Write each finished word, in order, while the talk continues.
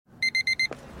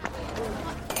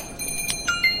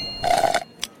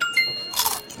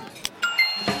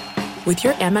With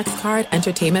your Amex card,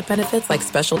 entertainment benefits like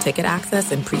special ticket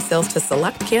access and pre-sales to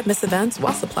select can't-miss events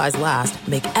while supplies last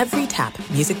make every tap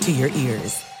music to your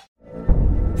ears.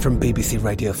 From BBC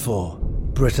Radio 4,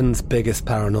 Britain's biggest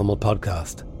paranormal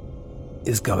podcast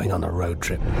is going on a road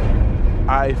trip.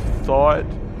 I thought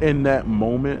in that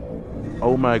moment,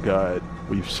 oh my God,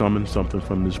 we've summoned something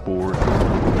from this board.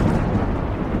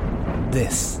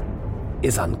 This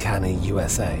is Uncanny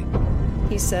USA.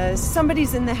 He says,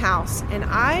 somebody's in the house, and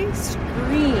I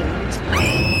screamed.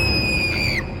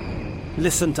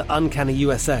 Listen to Uncanny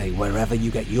USA wherever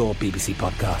you get your BBC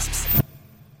podcasts,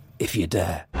 if you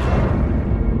dare.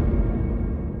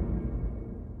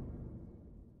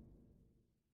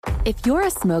 If you're a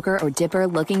smoker or dipper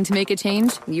looking to make a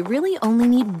change, you really only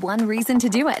need one reason to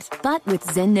do it. But with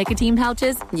Zyn nicotine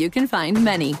pouches, you can find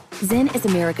many. Zyn is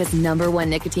America's #1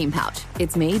 nicotine pouch.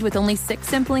 It's made with only 6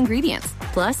 simple ingredients.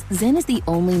 Plus, Zyn is the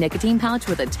only nicotine pouch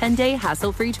with a 10-day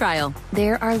hassle-free trial.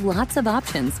 There are lots of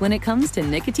options when it comes to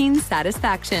nicotine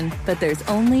satisfaction, but there's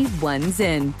only one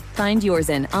Zyn. Find your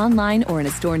Zyn online or in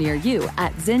a store near you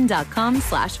at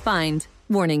zyn.com/find.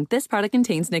 Warning, this product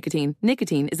contains nicotine.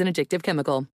 Nicotine is an addictive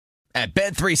chemical. At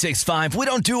Bet365, we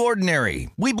don't do ordinary.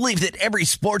 We believe that every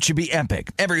sport should be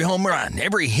epic. Every home run,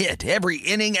 every hit, every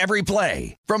inning, every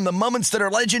play. From the moments that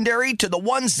are legendary to the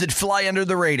ones that fly under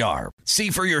the radar. See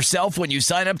for yourself when you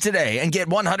sign up today and get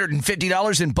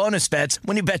 $150 in bonus bets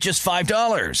when you bet just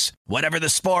 $5. Whatever the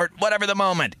sport, whatever the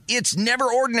moment, it's never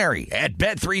ordinary at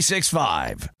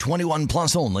Bet365. 21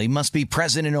 plus only. Must be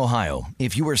present in Ohio.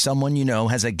 If you or someone you know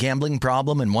has a gambling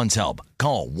problem and wants help,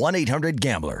 call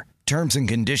 1-800-GAMBLER. Terms and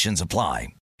conditions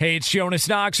apply. Hey, it's Jonas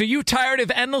Knox. Are you tired of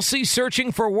endlessly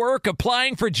searching for work,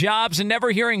 applying for jobs, and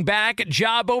never hearing back?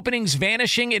 Job openings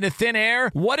vanishing into thin air?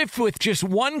 What if with just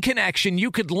one connection, you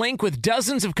could link with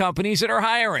dozens of companies that are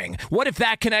hiring? What if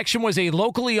that connection was a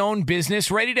locally owned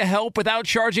business ready to help without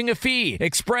charging a fee?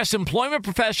 Express Employment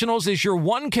Professionals is your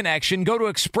one connection. Go to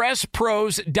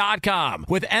expresspros.com.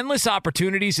 With endless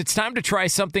opportunities, it's time to try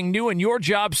something new in your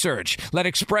job search. Let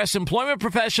Express Employment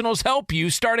Professionals help you.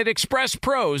 Start at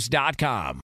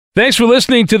expresspros.com. Thanks for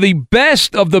listening to the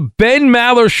Best of the Ben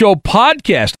Maller Show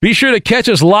podcast. Be sure to catch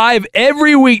us live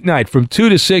every weeknight from 2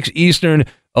 to 6 Eastern,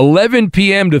 11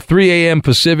 p.m. to 3 a.m.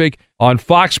 Pacific on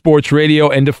Fox Sports Radio.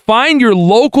 And to find your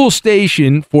local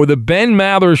station for the Ben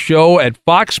Maller Show at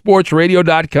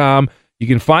foxsportsradio.com, you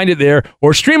can find it there,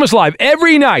 or stream us live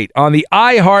every night on the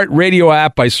iHeartRadio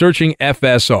app by searching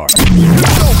FSR.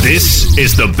 This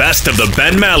is the Best of the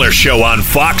Ben Maller Show on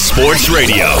Fox Sports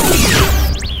Radio.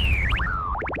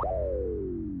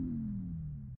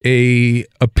 A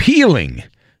appealing,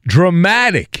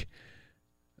 dramatic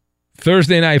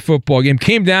Thursday night football game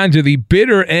came down to the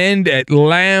bitter end at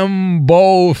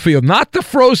Lambeau Field. Not the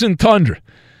frozen tundra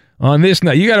on this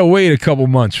night. You got to wait a couple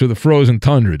months for the frozen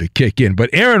tundra to kick in.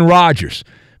 But Aaron Rodgers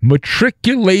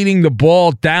matriculating the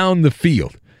ball down the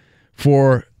field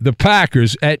for the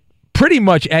Packers at pretty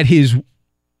much at his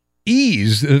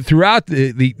ease throughout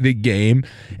the game.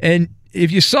 And if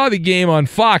you saw the game on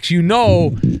Fox, you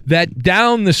know that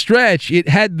down the stretch, it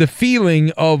had the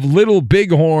feeling of Little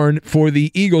Bighorn for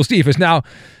the Eagles defense. Now,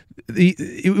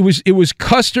 it was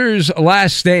Custer's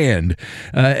last stand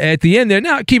at the end there.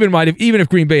 Now, keep in mind, even if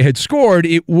Green Bay had scored,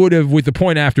 it would have, with the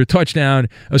point after touchdown,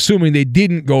 assuming they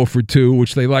didn't go for 2,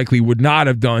 which they likely would not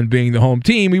have done being the home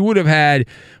team, we would have had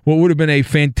what would have been a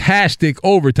fantastic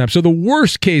overtime. So the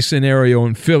worst case scenario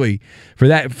in Philly for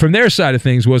that, from their side of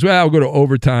things, was, well, I'll go to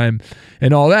overtime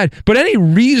and all that. But any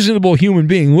reasonable human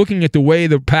being looking at the way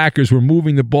the Packers were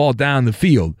moving the ball down the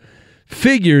field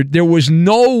figured there was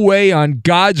no way on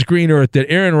God's green earth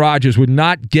that Aaron Rodgers would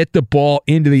not get the ball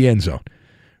into the end zone.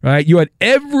 Right? You had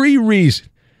every reason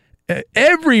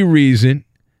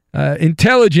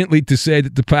intelligently to say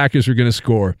that the Packers were going to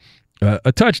score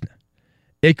a touchdown.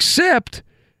 Except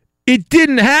it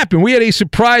didn't happen. We had a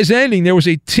surprise ending. There was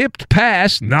a tipped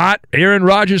pass, not Aaron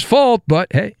Rodgers' fault, but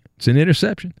hey, it's an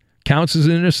interception. Counts as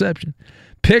an interception.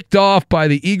 Picked off by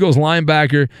the Eagles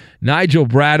linebacker, Nigel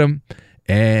Bradham.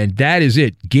 And that is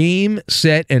it. Game,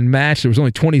 set, and match. There was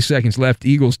only 20 seconds left.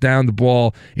 Eagles down the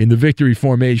ball in the victory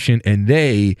formation, and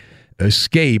they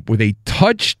escape with a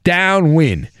touchdown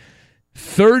win.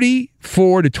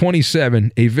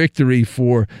 34-27, a victory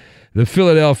for the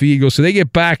Philadelphia Eagles. So they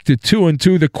get back to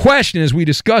 2-2. The question, as we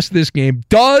discuss this game,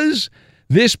 does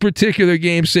this particular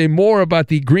game say more about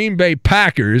the Green Bay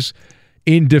Packers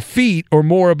in defeat or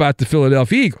more about the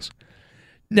Philadelphia Eagles?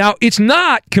 Now, it's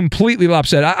not completely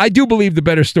lopsided. I do believe the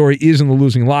better story is in the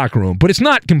losing locker room, but it's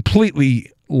not completely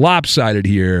lopsided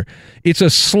here. It's a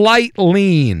slight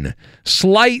lean to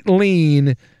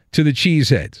the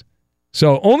Cheeseheads.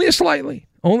 So only a slightly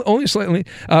Only slightly.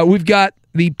 We've got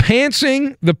the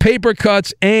pantsing, the paper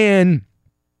cuts, and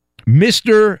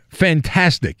Mr.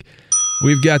 Fantastic.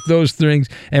 We've got those things,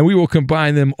 and we will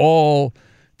combine them all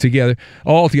together.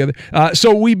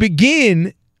 So we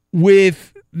begin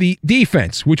with the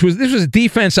defense, this was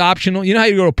defense optional. You know how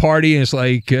you go to a party and it's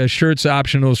like shirts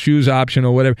optional, shoes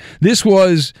optional, whatever. This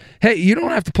was, hey, you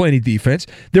don't have to play any defense.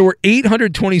 There were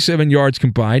 827 yards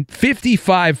combined,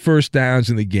 55 first downs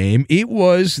in the game. It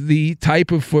was the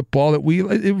type of football that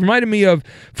it reminded me of,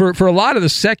 for a lot of the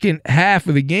second half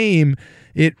of the game,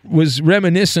 it was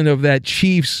reminiscent of that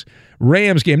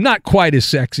Chiefs-Rams game. Not quite as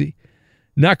sexy,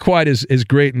 not quite as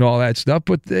great and all that stuff,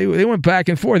 but they went back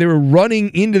and forth. They were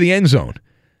running into the end zone,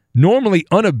 normally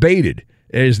unabated,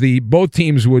 as both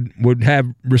teams would have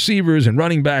receivers and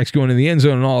running backs going in the end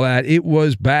zone and all that. It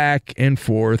was back and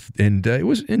forth, and it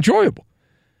was enjoyable.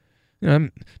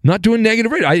 I'm not doing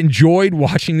negative rating. I enjoyed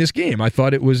watching this game. I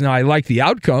thought it was. Now, I liked the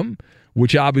outcome,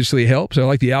 which obviously helps. I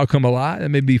like the outcome a lot. That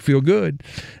made me feel good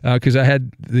because I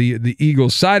had the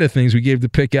Eagles side of things. We gave the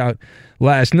pick out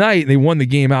last night. They won the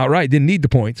game outright. Didn't need the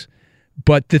points.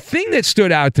 But the thing that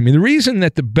stood out to me, the reason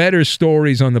that the better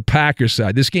stories on the Packers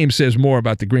side, this game says more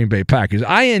about the Green Bay Packers.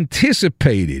 I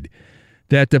anticipated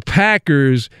that the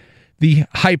Packers, the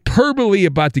hyperbole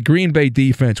about the Green Bay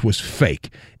defense was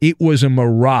fake. It was a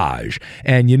mirage.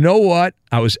 And you know what?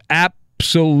 I was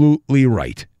absolutely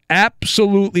right.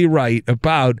 Absolutely right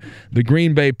about the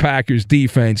Green Bay Packers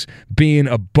defense being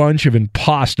a bunch of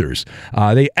imposters.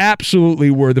 They absolutely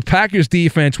were. The Packers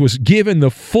defense was given the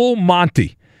full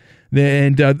Monty.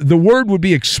 And the word would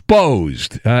be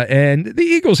exposed. And the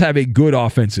Eagles have a good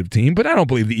offensive team, but I don't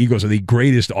believe the Eagles are the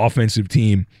greatest offensive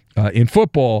team in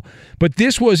football. But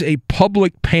this was a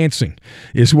public pantsing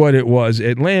is what it was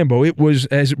at Lambeau. It was,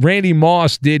 as Randy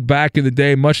Moss did back in the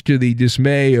day, much to the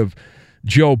dismay of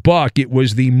Joe Buck, it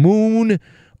was the moon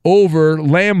over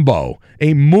Lambeau,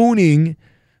 a mooning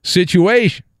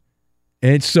situation.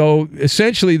 And so,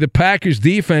 essentially, the Packers'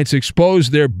 defense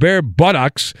exposed their bare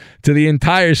buttocks to the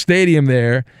entire stadium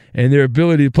there and their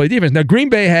ability to play defense. Now, Green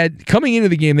Bay had, coming into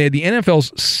the game, they had the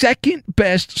NFL's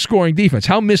second-best scoring defense.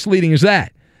 How misleading is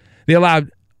that? They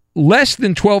allowed less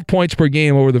than 12 points per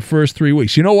game over the first 3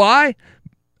 weeks. You know why?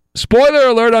 Spoiler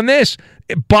alert on this.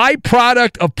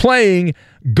 Byproduct of playing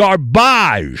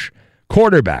garbage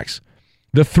quarterbacks.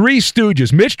 The Three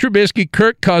Stooges, Mitch Trubisky,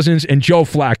 Kirk Cousins, and Joe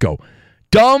Flacco.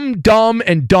 Dumb,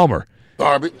 and dumber.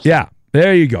 Garbage. Yeah,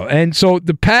 there you go. And so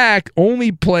the Pack only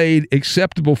played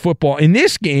acceptable football in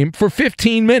this game for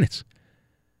 15 minutes,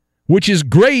 which is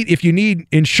great if you need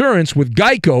insurance with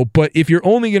Geico, but if you're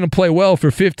only going to play well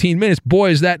for 15 minutes,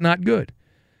 boy, is that not good.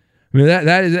 I mean,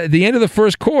 that is at the end of the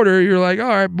first quarter, you're like, all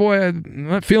right, boy, I'm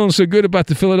not feeling so good about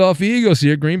the Philadelphia Eagles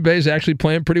here. Green Bay's actually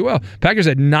playing pretty well. Packers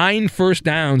had 9 first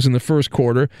downs in the first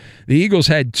quarter. The Eagles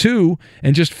had 2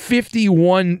 and just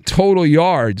 51 total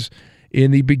yards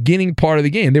in the beginning part of the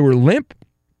game. They were limp.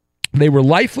 They were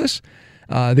lifeless.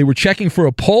 They were checking for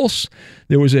a pulse.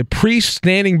 There was a priest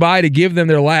standing by to give them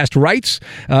their last rites.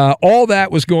 All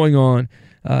that was going on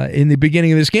in the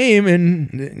beginning of this game,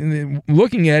 and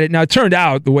looking at it, now it turned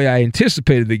out the way I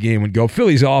anticipated the game would go.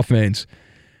 Philly's offense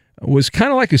was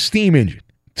kind of like a steam engine.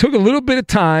 Took a little bit of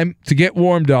time to get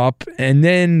warmed up, and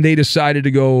then they decided to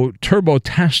go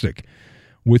turbo-tastic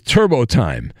with turbo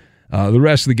time the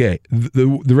rest of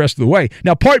the way.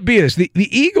 Now, part B of this, the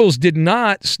Eagles did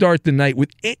not start the night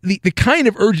with the kind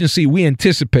of urgency we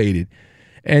anticipated.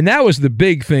 And that was the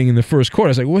big thing in the first quarter.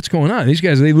 I was like, what's going on? These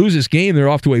guys, they lose this game. They're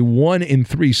off to a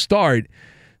 1-3 start.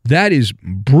 That is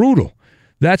brutal.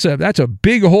 That's a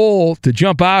big hole to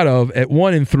jump out of at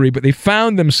 1-3. But they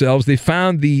found themselves. They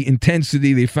found the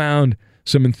intensity. They found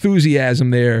some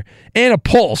enthusiasm there and a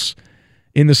pulse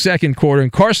in the second quarter.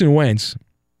 And Carson Wentz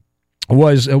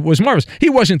was marvelous.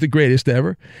 He wasn't the greatest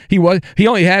ever. He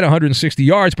only had 160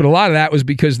 yards, but a lot of that was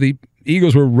because the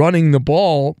Eagles were running the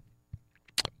ball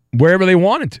wherever they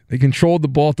wanted to. They controlled the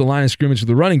ball at the line of scrimmage of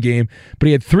the running game, but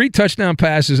he had 3 touchdown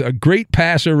passes, a great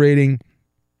passer rating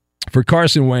for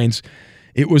Carson Wentz.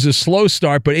 It was a slow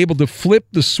start, but able to flip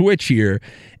the switch here,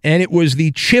 and it was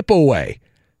the chip away.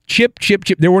 Chip.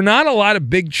 There were not a lot of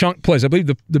big chunk plays. I believe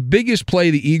the biggest play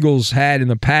the Eagles had in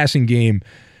the passing game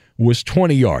was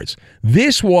 20 yards.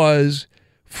 This was,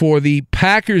 for the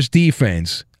Packers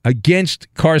defense,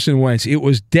 against Carson Wentz, it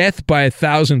was death by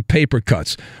 1,000 paper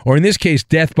cuts, or in this case,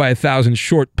 death by 1,000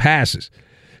 short passes,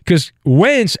 because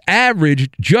Wentz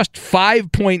averaged just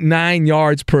 5.9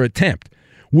 yards per attempt,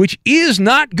 which is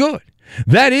not good.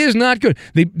 That is not good.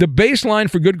 The baseline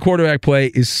for good quarterback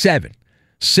play is 7.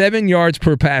 7 yards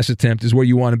per pass attempt is where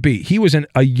you want to be. He was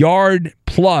a yard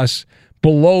plus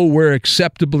below where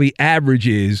acceptably average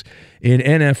is in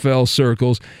NFL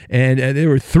circles. And there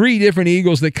were 3 different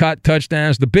Eagles that caught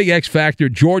touchdowns. The big X factor,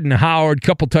 Jordan Howard,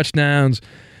 couple touchdowns.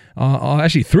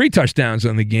 Actually, 3 touchdowns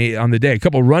on the day. A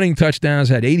couple running touchdowns,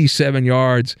 had 87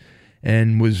 yards,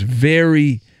 and was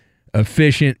very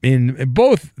efficient in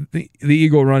both the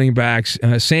Eagle running backs.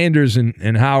 Sanders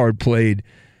and Howard played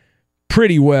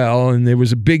pretty well, and there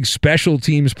was a big special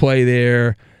teams play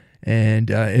there, and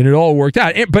it all worked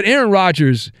out. But Aaron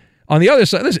Rodgers, on the other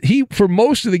side, listen, for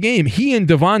most of the game, he and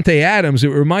Davante Adams, it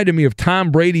reminded me of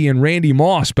Tom Brady and Randy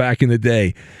Moss back in the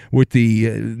day with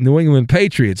the New England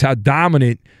Patriots, how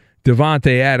dominant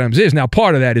Davante Adams is. Now,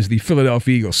 part of that is the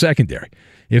Philadelphia Eagles secondary.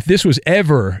 If this was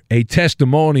ever a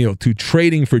testimonial to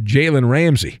trading for Jalen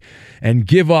Ramsey and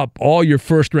give up all your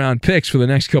first-round picks for the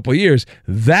next couple of years,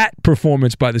 that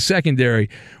performance by the secondary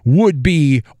would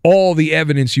be all the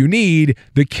evidence you need.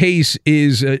 The case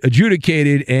is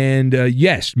adjudicated, and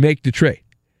yes, make the trade.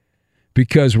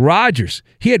 Because Rodgers,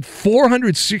 he had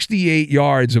 468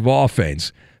 yards of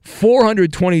offense,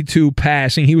 422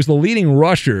 passing. He was the leading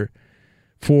rusher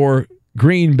for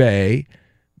Green Bay.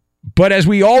 But as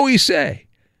we always say,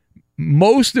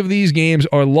 most of these games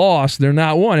are lost. They're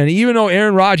not won. And even though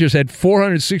Aaron Rodgers had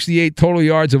 468 total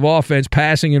yards of offense,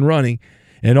 passing and running,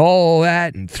 and all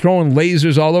that, and throwing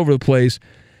lasers all over the place,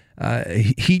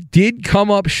 he did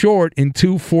come up short in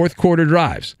 2 fourth-quarter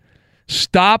drives.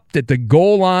 Stopped at the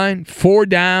goal line, 4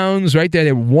 downs, right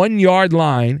there, 1-yard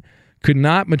line, could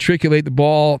not matriculate the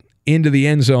ball into the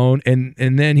end zone, and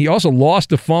then he also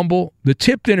lost a fumble. The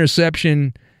tipped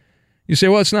interception, you say,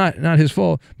 well, it's not his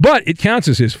fault, but it counts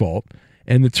as his fault.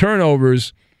 And the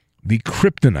turnovers, the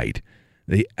kryptonite,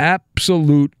 the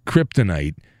absolute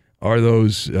kryptonite, are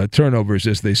those turnovers,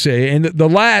 as they say. And the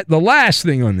last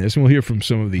thing on this, and we'll hear from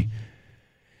some of the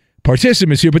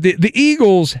participants here, but the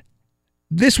Eagles,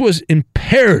 this was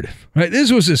imperative, right?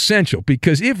 This was essential,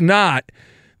 because if not,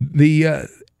 the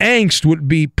angst would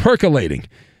be percolating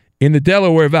in the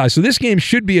Delaware Valley. So this game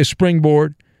should be a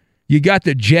springboard. You got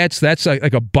the Jets. That's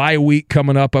like a bye week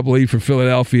coming up, I believe, for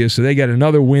Philadelphia. So they got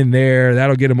another win there.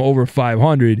 That'll get them over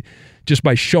 500. Just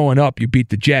by showing up, you beat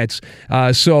the Jets.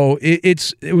 So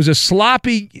it was a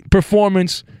sloppy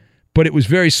performance, but it was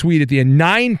very sweet at the end.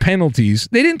 9 penalties.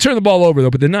 They didn't turn the ball over,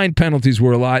 though, but the 9 penalties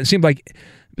were a lot. It seemed like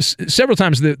several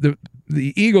times the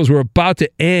Eagles were about to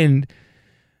end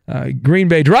Green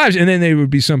Bay drives, and then there would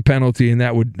be some penalty, and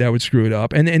that would screw it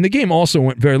up. And the game also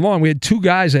went very long. We had 2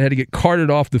 guys that had to get carted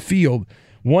off the field,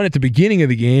 one at the beginning of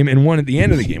the game and one at the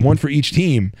end of the game, one for each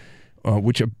team,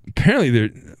 which apparently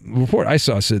the report I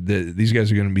saw said that these guys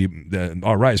are going to be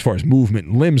all right as far as movement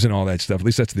and limbs and all that stuff. At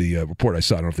least that's the report I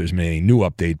saw. I don't know if there's been any new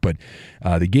update, but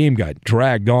the game got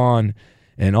dragged on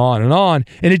and on and on.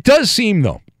 And it does seem,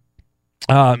 though,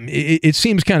 it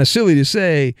seems kind of silly to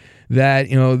say that,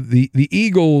 the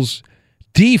Eagles'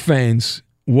 defense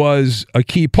was a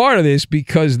key part of this,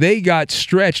 because they got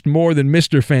stretched more than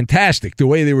Mr. Fantastic, the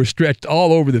way they were stretched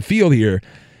all over the field here.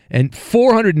 And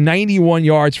 491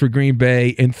 yards for Green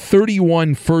Bay and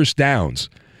 31 first downs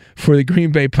for the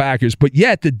Green Bay Packers. But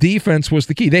yet the defense was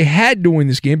the key. They had to win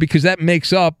this game, because that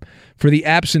makes up for the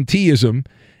absenteeism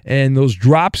and those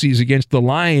dropsies against the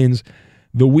Lions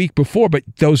the week before. But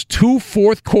those 2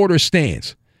 fourth-quarter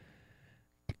stands,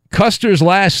 Custer's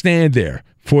last stand there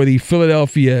for the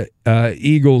Philadelphia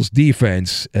Eagles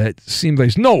defense, it seems like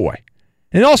there's no way.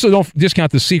 And also, don't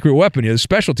discount the secret weapon here, the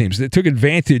special teams that took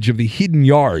advantage of the hidden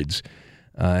yards,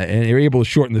 and they were able to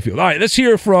shorten the field. All right, let's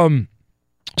hear from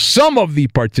some of the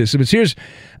participants. Here's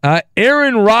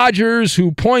Aaron Rodgers,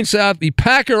 who points out the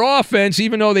Packer offense,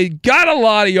 even though they got a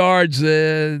lot of yards,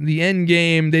 the end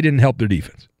game, they didn't help their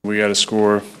defense. We got to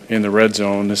score in the red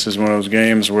zone. This is one of those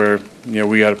games where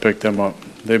we got to pick them up.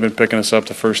 They've been picking us up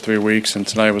the first 3 weeks, and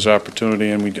tonight was opportunity,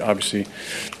 and we obviously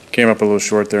came up a little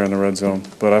short there in the red zone.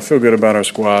 But I feel good about our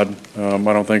squad. I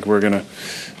don't think we're going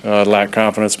to lack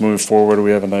confidence moving forward. We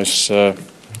have a nice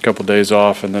couple days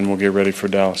off, and then we'll get ready for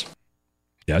Dallas.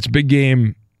 Yeah, it's a big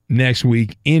game next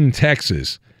week in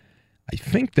Texas. I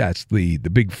think that's the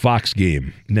big Fox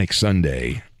game next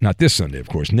Sunday. Not this Sunday, of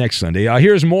course, next Sunday.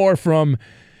 Here's more from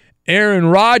Aaron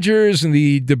Rodgers and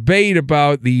the debate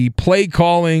about the play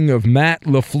calling of Matt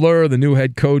LaFleur, the new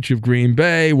head coach of Green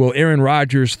Bay. Will Aaron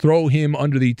Rodgers throw him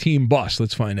under the team bus?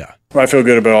 Let's find out. I feel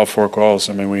good about all 4 calls.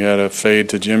 I mean, we had a fade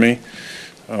to Jimmy.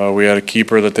 We had a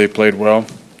keeper that they played well.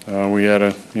 We had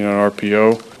an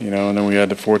RPO, and then we had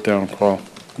the 4th down call.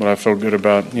 But I feel good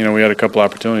about, we had a couple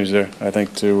opportunities there, I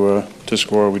think, to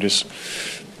score. We just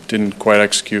didn't quite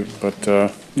execute. But,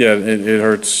 it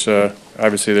hurts.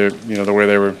 Obviously, the way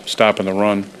they were stopping the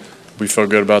run, we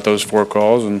felt good about those 4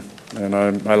 calls, and And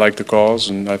I like the calls,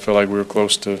 and I feel like we were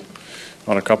close to,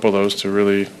 on a couple of those, to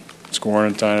really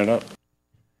scoring and tying it up.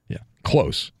 Yeah,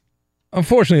 close.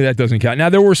 Unfortunately, that doesn't count. Now,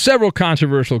 there were several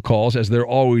controversial calls, as there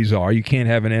always are. You can't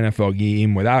have an NFL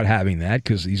game without having that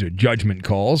because these are judgment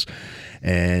calls,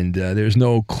 and there's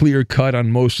no clear cut on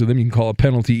most of them. You can call a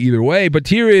penalty either way. But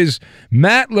here is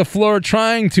Matt LaFleur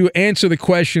trying to answer the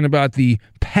question about the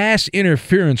pass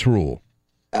interference rule.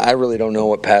 I really don't know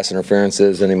what pass interference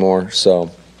is anymore,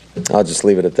 so I'll just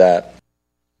leave it at that.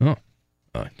 Oh,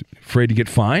 afraid to get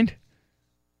fined?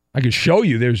 I could show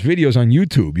you. There's videos on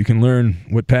YouTube. You can learn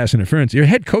what pass interference. You're a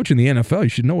head coach in the NFL. You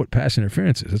should know what pass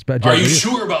interference is. That's bad. Are you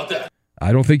sure about that?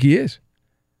 I don't think he is.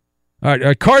 All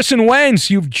right, Carson Wentz,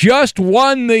 you've just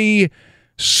won the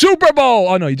Super Bowl.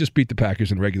 Oh, no, you just beat the Packers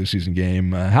in a regular season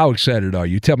game. How excited are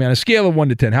you? Tell me, on a scale of 1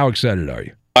 to 10, how excited are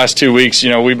you? Last 2 weeks,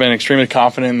 we've been extremely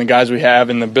confident in the guys we have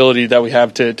and the ability that we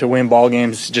have to win ball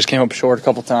games. Just came up short a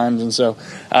couple times, and so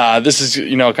this is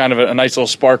kind of a nice little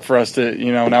spark for us to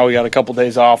now we got a couple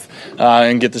days off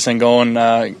and get this thing going.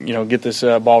 Get this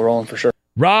ball rolling for sure.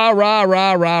 Rah rah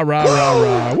rah rah rah rah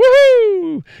rah!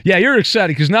 Woohoo! Yeah, you're excited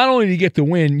because not only do you get the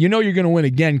win, you're going to win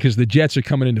again because the Jets are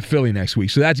coming into Philly next week,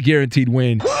 so that's guaranteed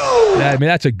win.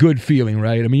 That's a good feeling,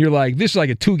 right? You're like, this is like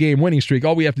a 2-game winning streak.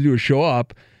 All we have to do is show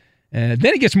up. And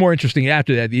then it gets more interesting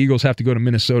after that. The Eagles have to go to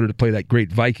Minnesota to play that great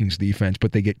Vikings defense,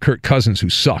 but they get Kirk Cousins, who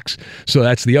sucks. So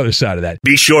that's the other side of that.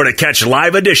 Be sure to catch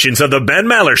live editions of the Ben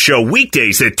Maller Show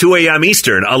weekdays at 2 a.m.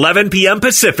 Eastern, 11 p.m.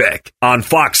 Pacific on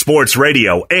Fox Sports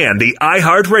Radio and the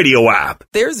iHeartRadio app.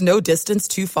 There's no distance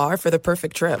too far for the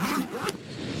perfect trip.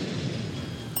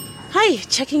 Hi,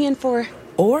 checking in for...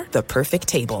 Or the perfect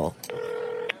table.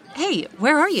 Hey,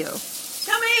 where are you?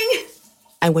 Coming!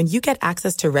 And when you get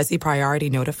access to Resi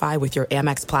Priority Notify with your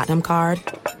Amex Platinum card...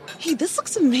 Hey, this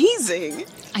looks amazing.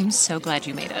 I'm so glad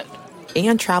you made it.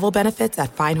 And travel benefits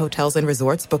at fine hotels and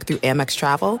resorts booked through Amex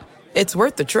Travel, it's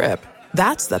worth the trip.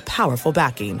 That's the powerful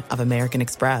backing of American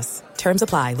Express. Terms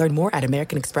apply. Learn more at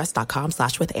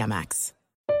americanexpress.com/withAmex.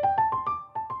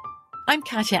 I'm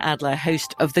Katya Adler,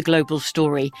 host of The Global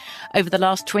Story. Over the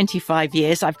last 25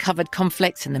 years, I've covered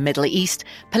conflicts in the Middle East,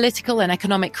 political and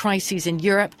economic crises in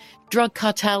Europe, drug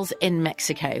cartels in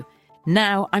Mexico.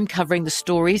 Now I'm covering the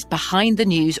stories behind the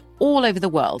news all over the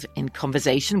world in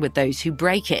conversation with those who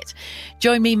break it.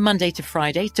 Join me Monday to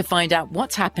Friday to find out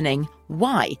what's happening,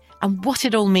 why, and what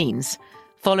it all means.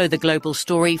 Follow The Global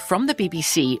Story from the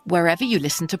BBC wherever you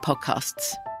listen to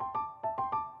podcasts.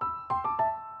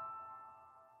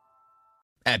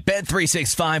 At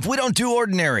Bet365, we don't do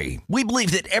ordinary. We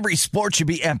believe that every sport should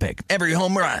be epic. Every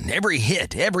home run, every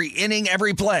hit, every inning,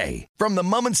 every play. From the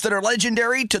moments that are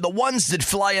legendary to the ones that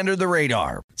fly under the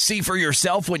radar. See for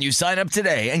yourself when you sign up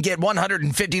today and get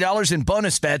 $150 in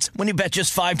bonus bets when you bet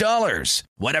just $5.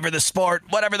 Whatever the sport,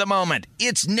 whatever the moment,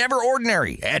 it's never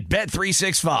ordinary at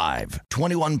Bet365.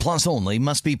 21 plus only.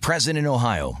 Must be present in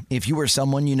Ohio. If you or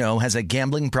someone you know has a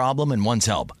gambling problem and wants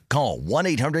help, call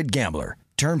 1-800-GAMBLER.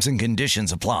 Terms and conditions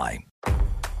apply.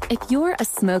 If you're a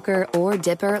smoker or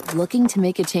dipper looking to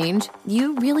make a change,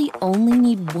 you really only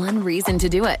need one reason to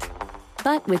do it.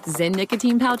 But with Zyn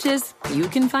nicotine pouches, you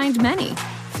can find many.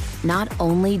 Not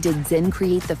only did Zyn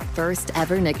create the first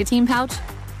ever nicotine pouch,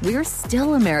 we're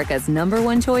still America's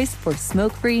 #1 choice for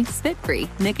smoke-free, spit-free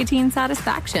nicotine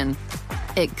satisfaction.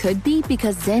 It could be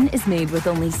because Zyn is made with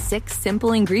only 6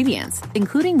 simple ingredients,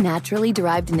 including naturally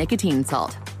derived nicotine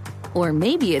salt. Or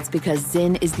maybe it's because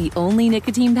Zyn is the only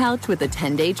nicotine pouch with a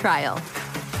 10-day trial.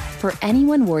 For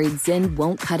anyone worried Zyn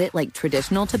won't cut it like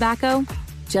traditional tobacco,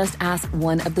 just ask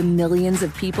one of the millions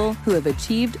of people who have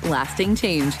achieved lasting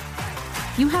change.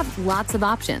 You have lots of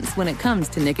options when it comes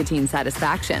to nicotine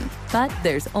satisfaction, but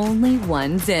there's only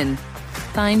one Zyn.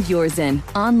 Find your Zyn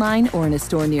online or in a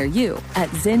store near you at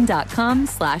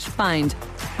zyn.com/find.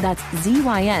 That's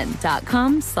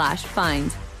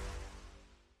ZYN.com/find.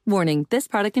 Warning, this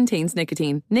product contains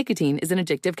nicotine. Nicotine is an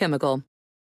addictive chemical.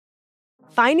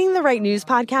 Finding the right news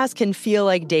podcast can feel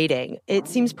like dating. It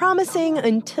seems promising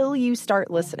until you start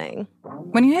listening.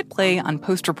 When you hit play on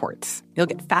Post Reports, you'll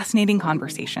get fascinating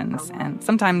conversations and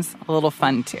sometimes a little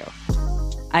fun, too.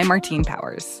 I'm Martine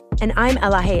Powers. And I'm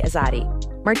Elahe Azadi.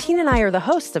 Martine and I are the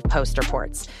hosts of Post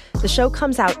Reports. The show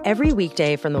comes out every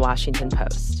weekday from the Washington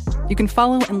Post. You can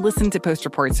follow and listen to Post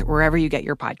Reports wherever you get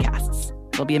your podcasts.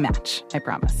 It'll be a match, I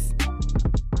promise.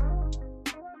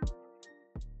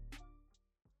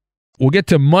 We'll get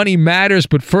to Money Matters,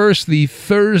 but first, the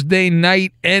Thursday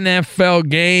night NFL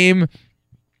game.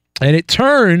 And it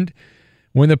turned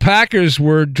when the Packers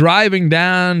were driving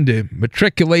down to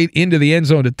matriculate into the end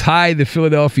zone to tie the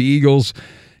Philadelphia Eagles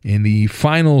in the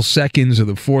final seconds of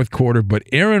the fourth quarter. But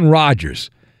Aaron Rodgers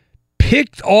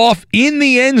picked off in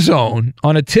the end zone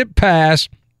on a tip pass.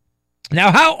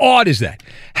 Now, how odd is that?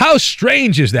 How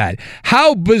strange is that?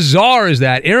 How bizarre is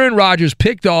that? Aaron Rodgers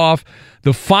picked off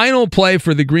the final play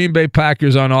for the Green Bay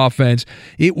Packers on offense.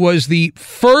 It was the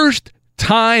first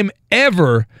time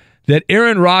ever that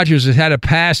Aaron Rodgers has had a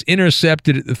pass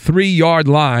intercepted at the 3-yard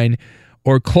line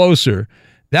or closer.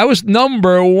 That was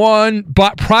number one.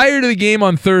 But prior to the game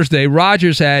on Thursday,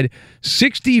 Rodgers had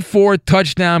 64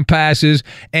 touchdown passes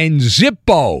and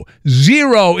zero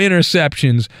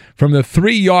interceptions from the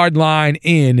 3-yard line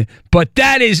in. But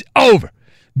that is over.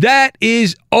 That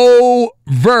is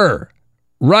over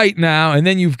right now. And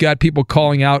then you've got people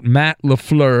calling out Matt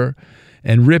LaFleur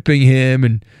and ripping him.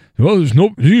 And, well,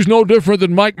 he's no different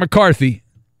than Mike McCarthy,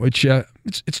 which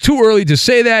it's too early to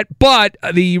say that. But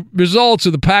the results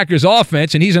of the Packers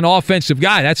offense, and he's an offensive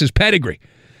guy. That's his pedigree.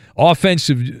 One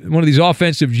of these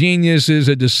offensive geniuses,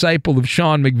 a disciple of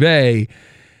Sean McVay,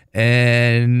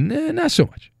 and not so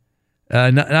much.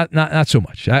 Not so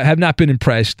much. I have not been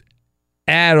impressed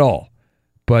at all.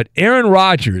 But Aaron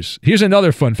Rodgers, here's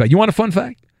another fun fact. You want a fun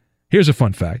fact? Here's a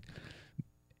fun fact.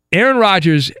 Aaron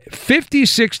Rodgers,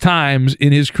 56 times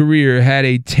in his career, had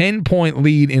a 10-point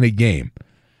lead in a game.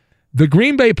 The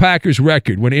Green Bay Packers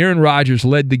record, when Aaron Rodgers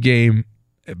led the game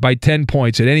by 10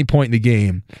 points at any point in the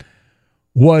game,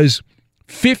 was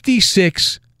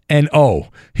 56-0.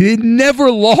 He had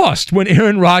never lost when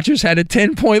Aaron Rodgers had a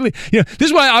 10-point lead. This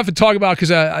is why I often talk about,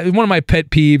 because one of my pet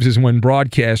peeves is when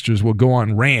broadcasters will go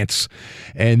on rants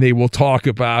and they will talk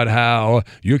about how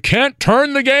you can't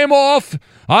turn the game off.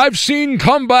 I've seen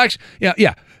comebacks.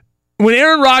 Yeah. When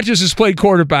Aaron Rodgers has played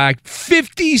quarterback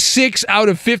 56 out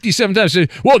of 57 times,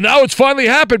 well, now it's finally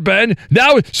happened, Ben.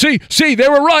 Now, see, they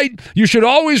were right. You should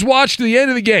always watch to the end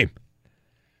of the game.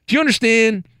 Do you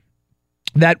understand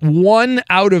that 1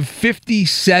 out of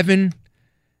 57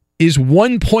 is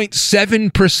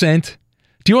 1.7%?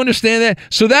 Do you understand that?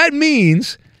 So that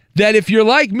means that if you're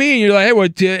like me and you're like, hey, well,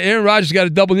 Aaron Rodgers got a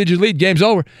double-digit lead, game's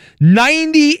over,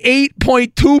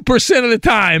 98.2% of the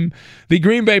time, the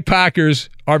Green Bay Packers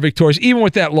are victorious, even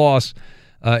with that loss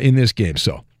in this game.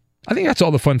 So I think that's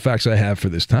all the fun facts I have for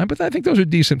this time, but I think those are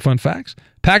decent fun facts.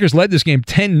 Packers led this game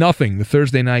 10-0, the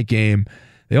Thursday night game.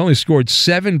 They only scored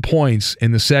 7 points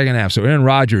in the second half. So Aaron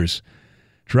Rodgers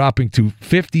dropping to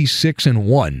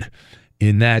 56-1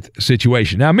 in that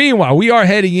situation. Now, meanwhile, we are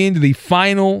heading into the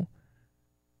final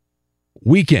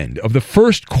weekend of the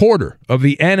first quarter of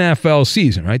the NFL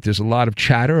season, right? There's a lot of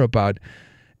chatter about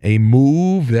a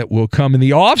move that will come in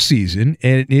the offseason,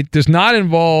 and it does not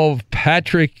involve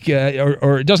Patrick,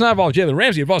 or it does not involve Jalen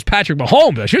Ramsey. It involves Patrick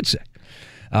Mahomes, I should say.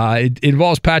 It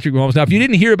involves Patrick Mahomes. Now, if you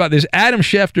didn't hear about this, Adam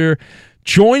Schefter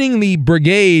joining the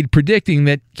brigade predicting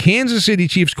that Kansas City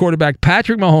Chiefs quarterback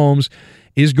Patrick Mahomes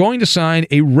is going to sign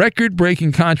a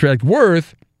record-breaking contract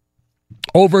worth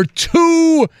over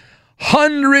 $200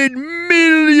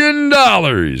 million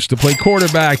to play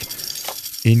quarterback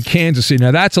in Kansas City.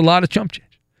 Now, that's a lot of chump change.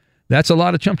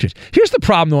 Here's the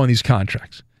problem, though, on these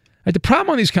contracts. Right, the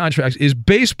problem on these contracts is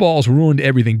baseball's ruined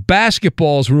everything.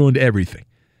 Basketball's ruined everything.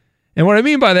 And what I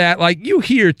mean by that, like, you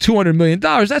hear $200 million,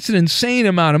 that's an insane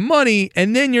amount of money,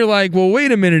 and then you're like, well,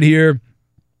 wait a minute here.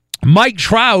 Mike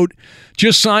Trout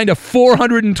just signed a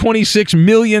 $426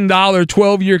 million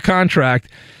 12-year contract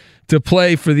to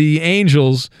play for the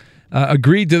Angels,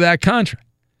 agreed to that contract.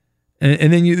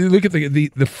 And then you look at the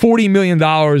 $40 million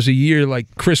a year like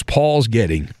Chris Paul's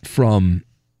getting from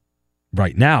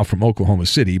right now from Oklahoma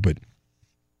City, but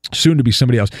soon to be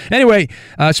somebody else. Anyway,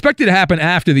 expected to happen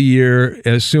after the year,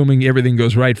 assuming everything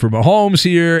goes right for Mahomes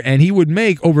here, and he would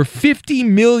make over $50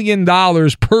 million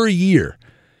per year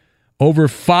over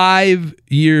 5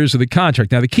 years of the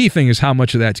contract. Now, the key thing is how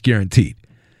much of that's guaranteed.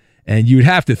 And you'd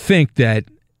have to think that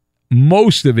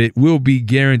most of it will be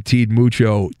guaranteed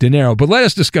mucho dinero. But let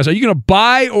us discuss. Are you going to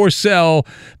buy or sell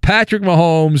Patrick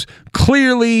Mahomes?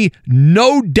 Clearly,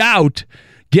 no doubt,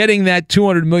 getting that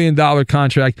 $200 million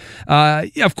contract.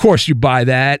 Of course you buy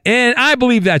that. And I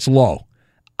believe that's low.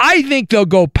 I think they'll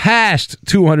go past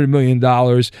 $200 million,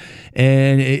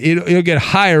 and it'll get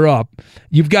higher up.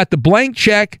 You've got the blank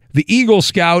check, the Eagle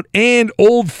Scout, and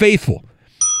Old Faithful.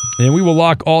 And we will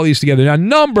lock all these together. Now,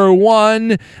 number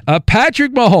one,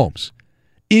 Patrick Mahomes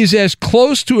is as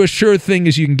close to a sure thing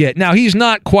as you can get. Now, he's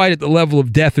not quite at the level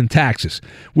of death and taxes,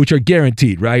 which are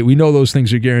guaranteed, right? We know those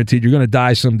things are guaranteed. You're going to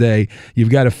die someday. You've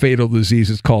got a fatal disease.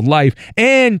 It's called life.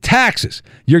 And taxes.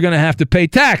 You're going to have to pay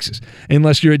taxes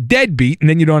unless you're a deadbeat, and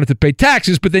then you don't have to pay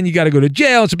taxes, but then you got to go to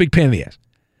jail. It's a big pain in the ass.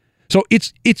 So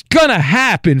it's going to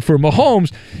happen for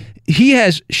Mahomes. He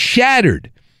has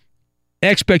shattered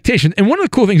expectations. And one of the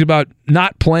cool things about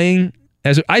not playing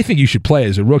I think you should play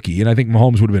as a rookie, and I think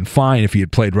Mahomes would have been fine if he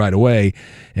had played right away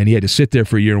and he had to sit there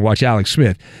for a year and watch Alex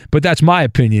Smith. But that's my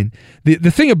opinion. The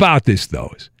thing about this,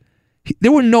 though, is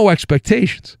there were no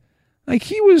expectations. Like,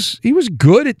 he was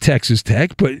good at Texas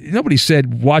Tech, but nobody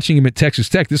said watching him at Texas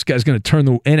Tech, this guy's going to turn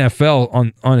the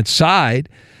NFL on its side.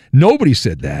 Nobody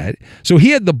said that. So he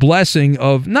had the blessing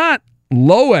of not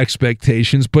low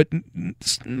expectations, but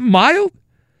mild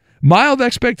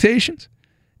expectations.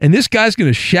 And this guy's going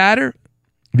to shatter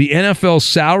the NFL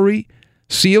salary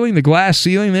ceiling, the glass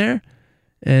ceiling there,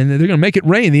 and they're going to make it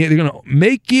rain. They're going to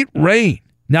make it rain.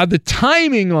 Now, the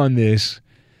timing on this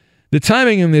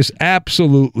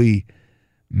absolutely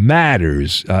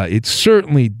matters. It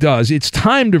certainly does. It's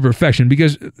timed to perfection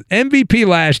because MVP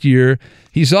last year,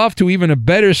 he's off to even a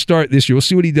better start this year. We'll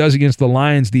see what he does against the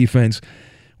Lions defense,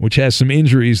 which has some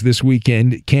injuries this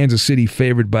weekend. Kansas City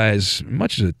favored by as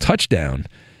much as a touchdown,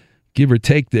 give or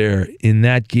take, there in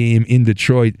that game in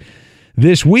Detroit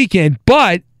this weekend.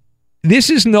 But this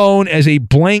is known as a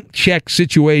blank check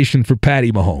situation for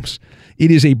Patty Mahomes. It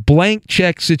is a blank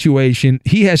check situation.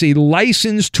 He has a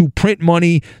license to print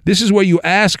money. This is where you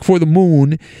ask for the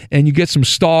moon and you get some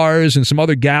stars and some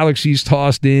other galaxies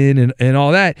tossed in and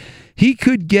all that. He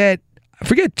could get,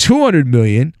 forget $200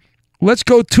 million. Let's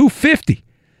go $250.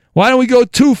 Why don't we go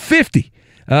 $250?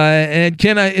 And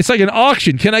it's like an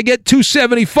auction. Can I get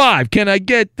 $275? Can I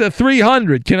get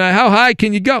 $300? How high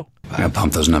can you go? I gotta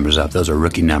pump those numbers up. Those are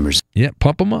rookie numbers. Yeah,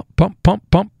 pump them up. Pump.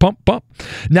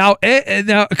 Now,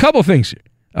 a couple things here.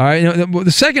 All right. Now,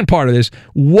 the second part of this,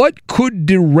 what could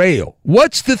derail?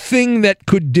 What's the thing that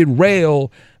could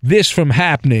derail this from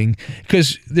happening?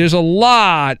 Because there's a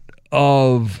lot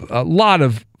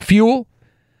of fuel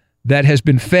that has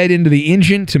been fed into the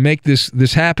engine to make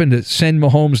this happen, to send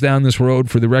Mahomes down this road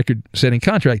for the record-setting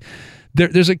contract.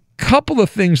 There's a couple of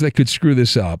things that could screw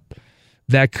this up,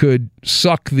 that could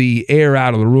suck the air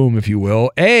out of the room, if you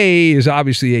will. A is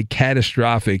obviously a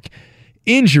catastrophic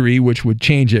injury, which would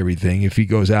change everything. If he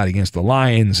goes out against the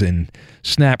Lions and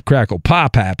snap, crackle,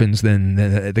 pop happens, then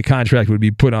the contract would be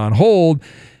put on hold.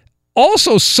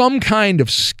 Also, some kind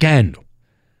of scandal.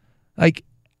 Like,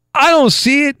 I don't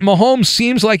see it. Mahomes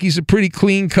seems like he's a pretty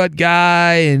clean-cut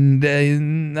guy, and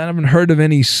I haven't heard of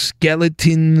any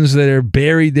skeletons that are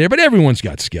buried there, but everyone's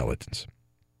got skeletons.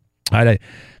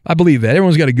 I believe that.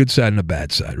 Everyone's got a good side and a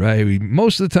bad side, right?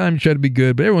 Most of the time you try to be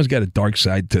good, but everyone's got a dark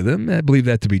side to them. I believe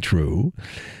that to be true.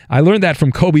 I learned that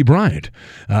from Kobe Bryant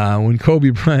when Kobe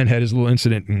Bryant had his little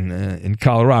incident in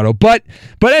Colorado. But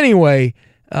anyway,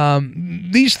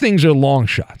 these things are long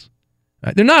shots.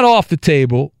 Right? They're not off the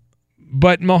table.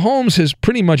 But Mahomes has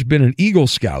pretty much been an Eagle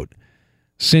Scout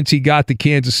since he got to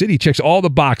Kansas City. He checks all the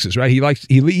boxes, right? He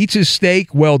eats his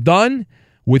steak well done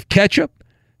with ketchup.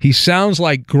 He sounds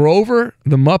like Grover,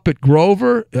 the Muppet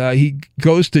Grover. He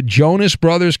goes to Jonas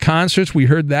Brothers concerts. We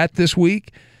heard that this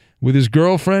week with his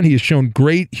girlfriend. He has shown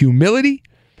great humility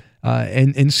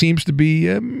and seems to be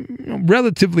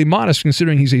relatively modest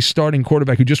considering he's a starting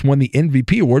quarterback who just won the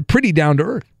MVP award. Pretty down to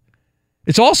earth.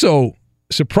 It's also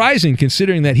surprising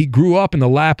considering that he grew up in the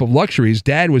lap of luxury. His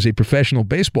dad was a professional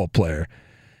baseball player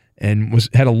and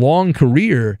had a long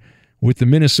career with the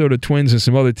Minnesota Twins and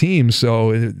some other teams.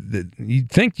 So you'd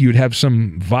think you'd have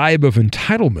some vibe of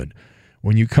entitlement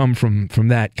when you come from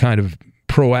that kind of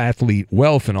pro athlete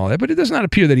wealth and all that. But it does not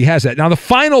appear that he has that. Now, the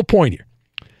final point here.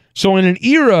 So in an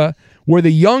era where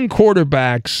the young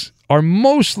quarterbacks are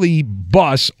mostly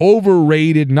busts,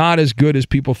 overrated, not as good as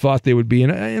people thought they would be,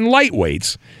 in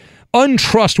lightweights,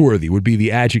 untrustworthy would be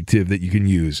the adjective that you can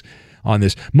use on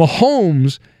this.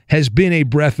 Mahomes has been a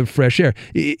breath of fresh air.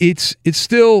 It's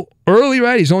still early,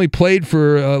 right? He's only played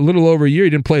for a little over a year. He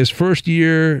didn't play his first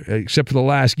year except for the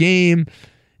last game.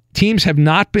 Teams have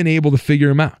not been able to figure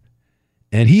him out.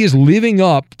 And he is living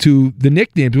up to the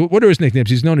nicknames. What are his nicknames?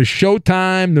 He's known as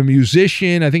Showtime, the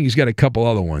musician. I think he's got a couple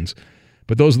other ones.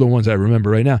 But those are the ones I remember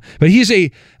right now. But he's a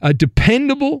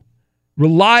dependable,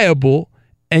 reliable,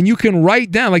 and you can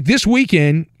write down, like this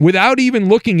weekend, without even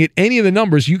looking at any of the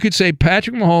numbers, you could say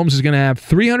Patrick Mahomes is going to have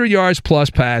 300 yards plus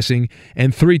passing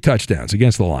and 3 touchdowns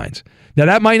against the Lions. Now,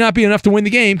 that might not be enough to win the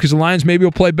game because the Lions maybe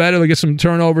will play better. They'll get some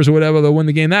turnovers or whatever. They'll win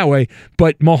the game that way.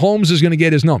 But Mahomes is going to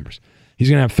get his numbers. He's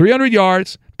going to have 300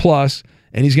 yards plus,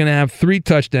 and he's going to have 3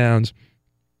 touchdowns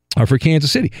for Kansas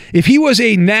City. If he was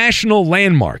a national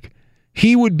landmark,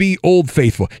 he would be Old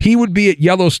Faithful. He would be at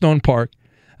Yellowstone Park.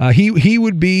 He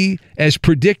would be as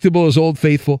predictable as Old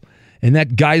Faithful, and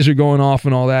that geyser going off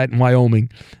and all that in Wyoming.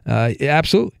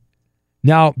 Absolutely.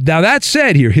 Now that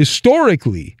said here,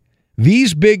 historically,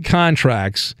 these big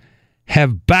contracts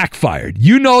have backfired.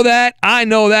 You know that. I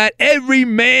know that. Every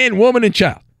man, woman, and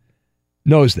child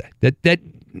knows that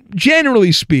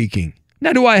generally speaking,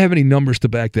 now do I have any numbers to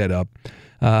back that up?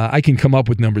 I can come up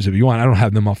with numbers if you want. I don't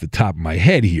have them off the top of my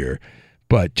head here,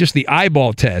 but just the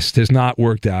eyeball test has not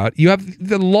worked out. You have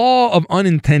the law of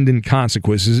unintended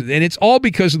consequences, and it's all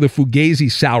because of the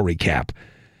Fugazi salary cap.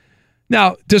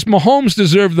 Now, does Mahomes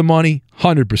deserve the money?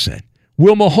 100%.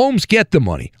 Will Mahomes get the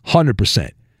money?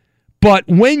 100%. But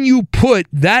when you put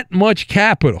that much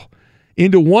capital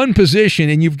into one position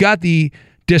and you've got the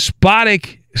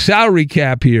despotic salary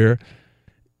cap here,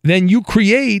 then you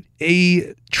create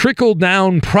a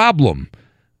trickle-down problem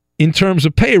in terms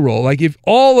of payroll. Like if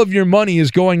all of your money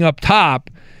is going up top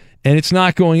and it's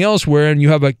not going elsewhere and you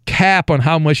have a cap on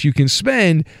how much you can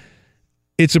spend,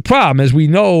 it's a problem. As we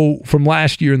know from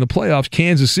last year in the playoffs,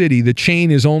 Kansas City, the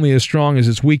chain is only as strong as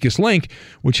its weakest link,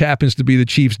 which happens to be the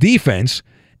Chiefs' defense,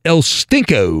 El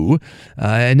Stinko.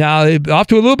 And now they're off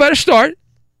to a little better start.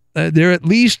 They're at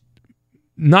least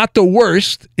not the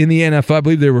worst in the NFL. I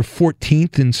believe they were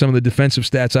 14th in some of the defensive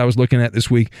stats I was looking at this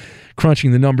week,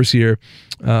 crunching the numbers here.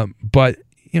 But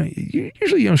you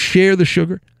usually share the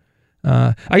sugar.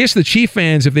 I guess the Chief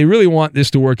fans, if they really want this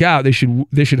to work out, they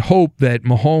should hope that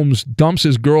Mahomes dumps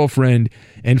his girlfriend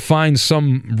and finds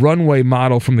some runway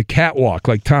model from the catwalk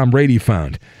like Tom Brady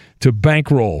found to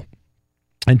bankroll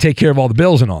and take care of all the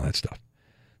bills and all that stuff.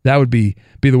 That would be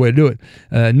the way to do it.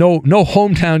 No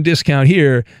hometown discount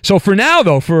here. So for now,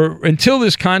 though, until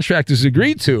this contract is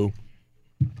agreed to,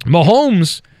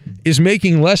 Mahomes is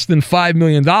making less than $5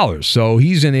 million. So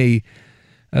he's in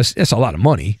that's a lot of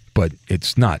money, but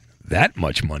it's not that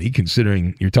much money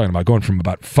considering you're talking about going from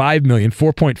about 5 million,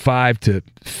 4.5 to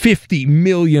 50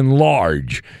 million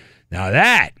large. Now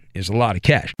that is a lot of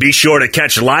cash. Be sure to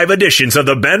catch live editions of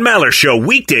the Ben Maller Show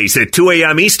weekdays at 2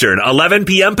 a.m. Eastern, 11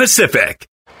 p.m. Pacific.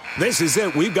 This is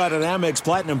it. We've got an Amex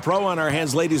Platinum Pro on our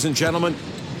hands, ladies and gentlemen.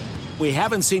 We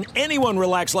haven't seen anyone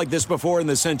relax like this before in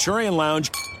the Centurion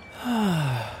Lounge.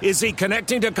 Is he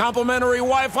connecting to complimentary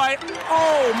Wi-Fi?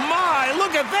 Oh, my.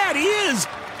 Look at that. He is.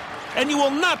 And you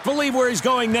will not believe where he's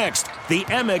going next. The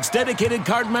Amex dedicated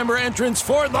card member entrance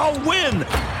for the win.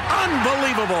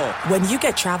 Unbelievable. When you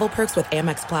get travel perks with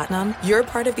Amex Platinum, you're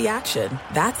part of the action.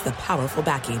 That's the powerful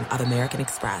backing of American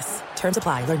Express. Terms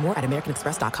apply. Learn more at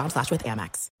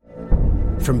americanexpress.com/withAmex.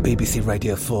 From BBC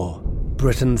Radio 4,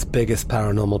 Britain's biggest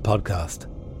paranormal podcast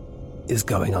is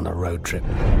going on a road trip.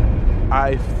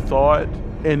 I thought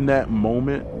in that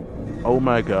moment, oh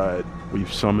my God,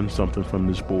 we've summoned something from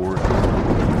this board.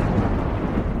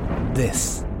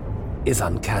 This is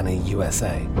Uncanny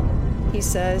USA. He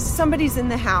says, somebody's in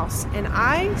the house, and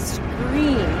I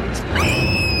screamed.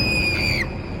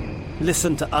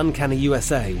 Listen to Uncanny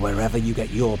USA wherever you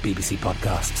get your BBC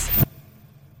podcasts,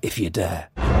 if you dare.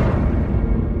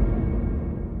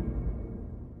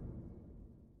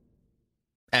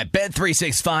 At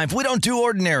Bet365, we don't do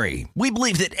ordinary. We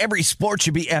believe that every sport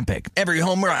should be epic. Every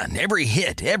home run, every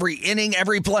hit, every inning,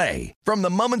 every play. From the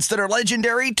moments that are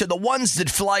legendary to the ones that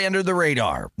fly under the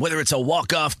radar. Whether it's a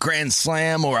walk-off grand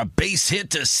slam or a base hit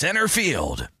to center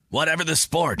field. Whatever the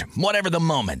sport, whatever the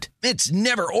moment. It's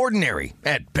never ordinary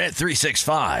at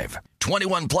Bet365.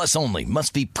 21 plus only.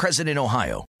 Must be present in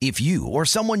Ohio. If you or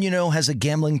someone you know has a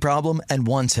gambling problem and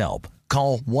wants help,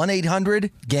 call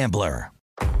 1-800-GAMBLER.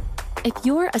 If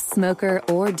you're a smoker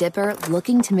or dipper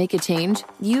looking to make a change,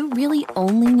 you really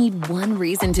only need one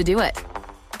reason to do it.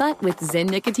 But with Zyn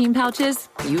nicotine pouches,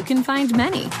 you can find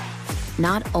many.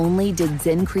 Not only did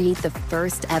Zyn create the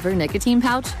first ever nicotine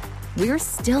pouch, we're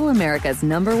still America's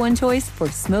 #1 choice for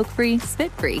smoke-free,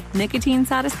 spit-free nicotine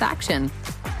satisfaction.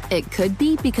 It could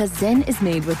be because Zyn is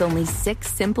made with only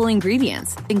 6 simple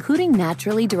ingredients, including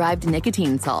naturally derived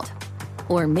nicotine salt.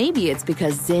 Or maybe it's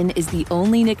because Zyn is the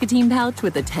only nicotine pouch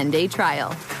with a 10-day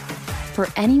trial. For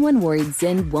anyone worried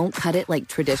Zyn won't cut it like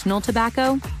traditional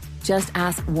tobacco, just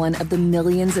ask one of the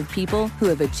millions of people who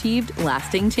have achieved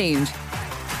lasting change.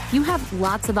 You have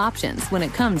lots of options when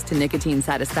it comes to nicotine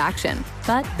satisfaction,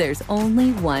 but there's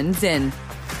only one Zyn.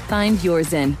 Find your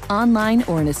Zyn online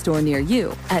or in a store near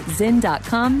you at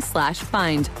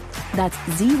zyn.com/find. That's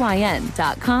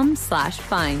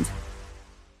ZYN.com/find.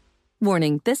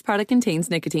 Warning, this product contains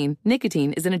nicotine.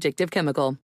 Nicotine is an addictive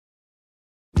chemical.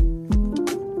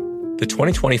 The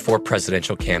 2024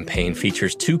 presidential campaign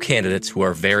features 2 candidates who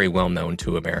are very well known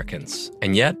to Americans.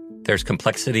 And yet, there's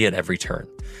complexity at every turn.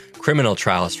 Criminal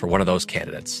trials for one of those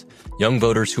candidates. Young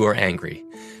voters who are angry.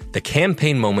 The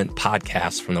Campaign Moment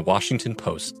podcast from the Washington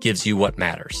Post gives you what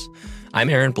matters.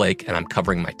 I'm Aaron Blake, and I'm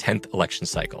covering my 10th election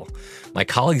cycle. My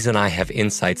colleagues and I have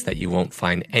insights that you won't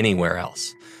find anywhere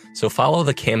else. So follow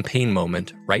the Campaign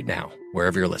Moment right now,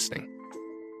 wherever you're listening.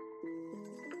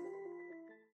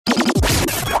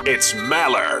 It's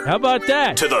Maller. How about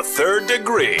that? To the third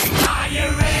degree.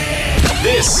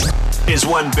 This is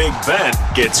when Big Ben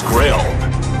gets grilled.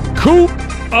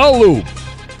 Coop-a-loop.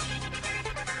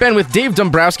 Ben, with Dave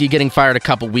Dombrowski getting fired a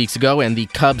couple weeks ago and the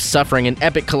Cubs suffering an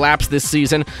epic collapse this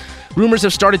season, rumors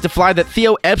have started to fly that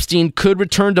Theo Epstein could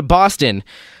return to Boston.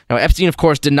 Now, Epstein, of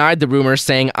course, denied the rumors,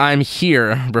 saying, "I'm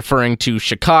here," referring to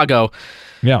Chicago.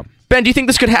 Yeah. Ben, do you think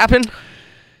this could happen?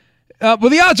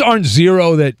 Well, the odds aren't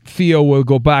zero that Theo will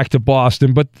go back to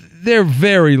Boston, but they're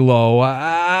very low.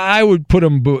 I would put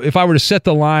him, if I were to set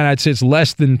the line, I'd say it's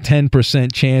less than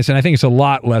 10% chance, and I think it's a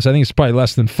lot less. I think it's probably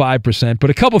less than 5%.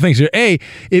 But a couple things here. A,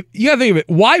 if you got to think of it,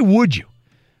 why would you?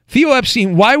 Theo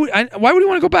Epstein, why would he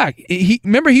want to go back?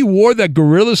 Remember he wore that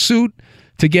gorilla suit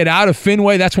to get out of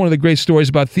Fenway? That's one of the great stories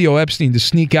about Theo Epstein, to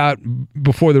sneak out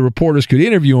before the reporters could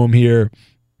interview him here.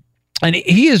 And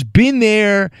he has been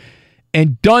there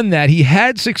and done that. He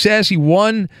had success. He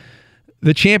won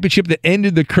the championship that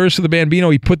ended the curse of the Bambino.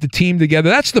 He put the team together.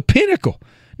 That's the pinnacle.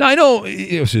 Now, I know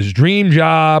it was his dream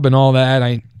job and all that.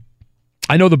 I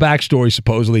know the backstory,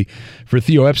 supposedly, for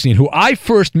Theo Epstein, who I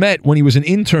first met when he was an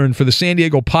intern for the San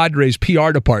Diego Padres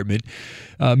PR department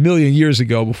a million years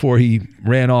ago, before he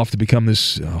ran off to become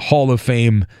this Hall of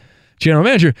Fame general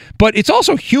manager. But it's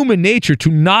also human nature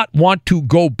to not want to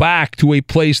go back to a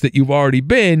place that you've already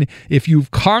been. If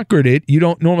you've conquered it, you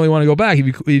don't normally want to go back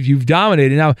if you've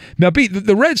dominated. Now, Pete,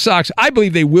 the Red Sox, I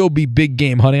believe they will be big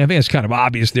game hunting. I think it's kind of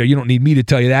obvious there. You don't need me to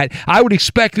tell you that. I would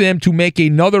expect them to make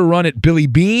another run at Billy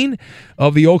Beane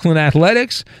of the Oakland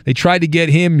Athletics. They tried to get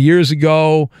him years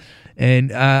ago.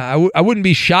 And I wouldn't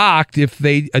be shocked if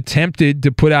they attempted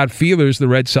to put out feelers, the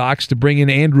Red Sox, to bring in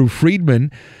Andrew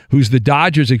Friedman, who's the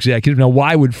Dodgers executive. Now,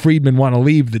 why would Friedman want to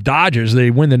leave the Dodgers?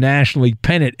 They win the National League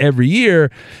pennant every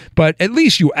year. But at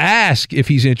least you ask if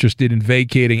he's interested in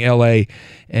vacating L.A.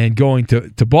 and going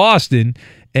to Boston.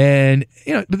 And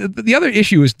the other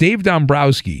issue is Dave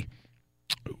Dombrowski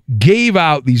gave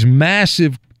out these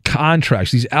massive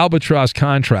contracts, these albatross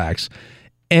contracts.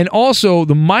 And also,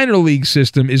 the minor league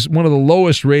system is one of the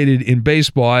lowest rated in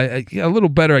baseball. A little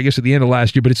better, I guess, at the end of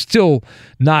last year, but it's still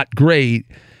not great.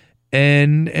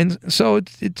 And so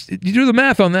it's you do the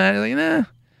math on that, like,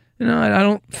 I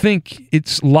don't think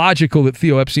it's logical that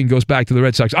Theo Epstein goes back to the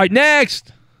Red Sox. All right,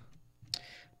 next.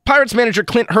 Pirates manager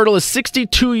Clint Hurdle is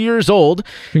 62 years old.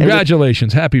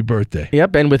 Congratulations. Happy birthday.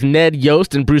 Yep, and with Ned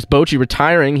Yost and Bruce Bochy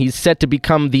retiring, he's set to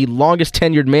become the longest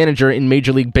tenured manager in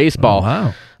Major League Baseball.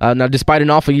 Oh, wow. Now, despite an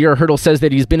awful year, Hurdle says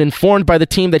that he's been informed by the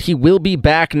team that he will be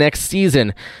back next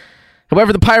season.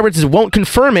 However, the Pirates won't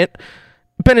confirm it.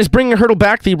 Ben, is bringing Hurdle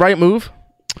back the right move?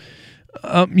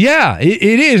 Yeah,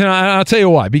 it is, and I'll tell you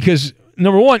why. Because,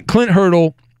 number one, Clint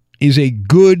Hurdle is a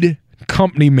good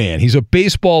company man. He's a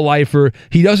baseball lifer.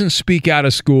 He doesn't speak out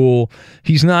of school.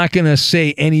 He's not going to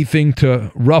say anything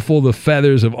to ruffle the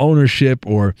feathers of ownership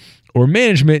or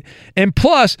management. And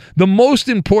plus, the most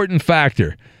important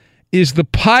factor is the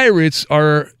Pirates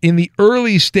are in the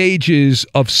early stages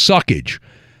of suckage,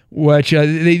 which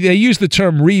they use the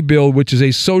term rebuild, which is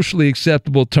a socially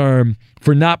acceptable term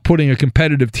for not putting a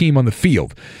competitive team on the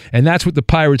field. And that's what the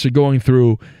Pirates are going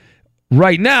through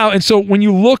right now. And so when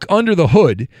you look under the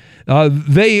hood,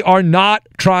 they are not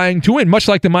trying to win. Much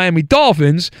like the Miami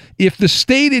Dolphins, if the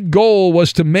stated goal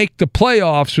was to make the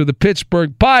playoffs for the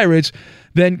Pittsburgh Pirates,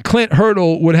 then Clint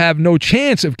Hurdle would have no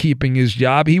chance of keeping his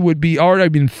job. He would be already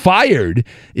been fired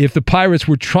if the Pirates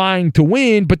were trying to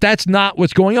win, but that's not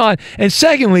what's going on. And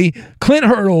secondly, Clint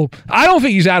Hurdle, I don't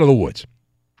think he's out of the woods.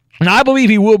 And I believe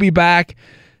he will be back.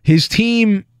 His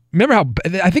team, remember how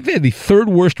I think they had the third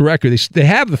worst record. They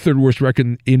have the third worst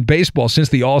record in baseball since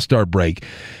the All-Star break.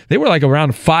 They were like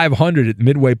around 500 at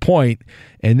midway point,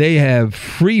 and they have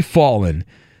free-fallen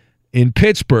in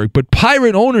Pittsburgh. But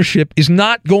Pirate ownership is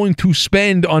not going to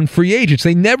spend on free agents.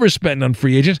 They never spend on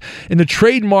free agents, and the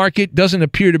trade market doesn't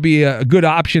appear to be a good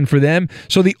option for them.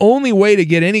 So the only way to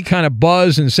get any kind of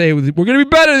buzz and say, we're going to be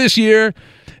better this year,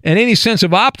 and any sense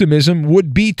of optimism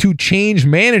would be to change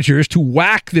managers, to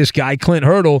whack this guy, Clint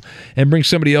Hurdle, and bring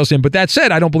somebody else in. But that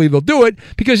said, I don't believe they'll do it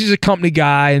because he's a company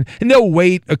guy, and they'll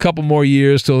wait a couple more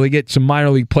years till they get some minor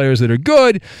league players that are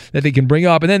good that they can bring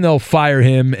up, and then they'll fire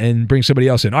him and bring somebody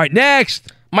else in. All right,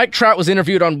 next. Mike Trout was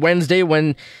interviewed on Wednesday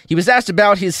when he was asked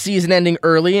about his season ending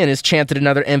early and his chance at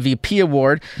another MVP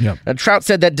award. Yep. Trout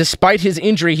said that despite his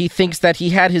injury, he thinks that he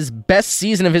had his best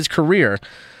season of his career.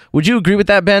 Would you agree with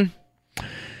that, Ben?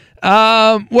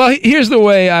 Well, here's the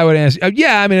way I would answer.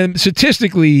 Yeah, I mean,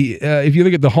 statistically, if you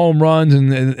look at the home runs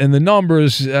and the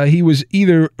numbers, he was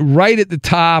either right at the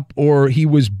top or he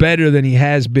was better than he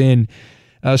has been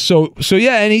So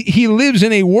yeah, and he lives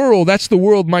in a world, that's the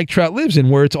world Mike Trout lives in,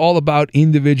 where it's all about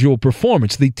individual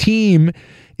performance. The team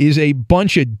is a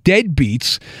bunch of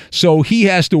deadbeats, so he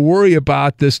has to worry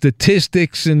about the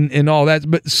statistics and all that.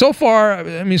 But so far,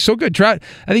 I mean, so good. Trout,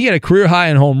 I think he had a career high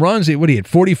in home runs. He had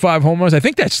 45 home runs. I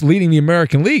think that's leading the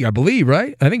American League, I believe,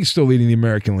 right? I think he's still leading the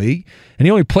American League. And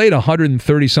he only played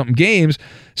 130-something games.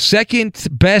 Second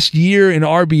best year in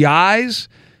RBIs,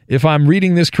 if I'm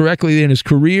reading this correctly, in his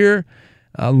career.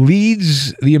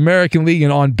 Leads the American League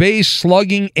in on base,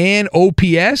 slugging, and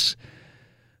OPS.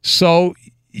 So,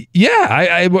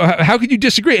 yeah, how could you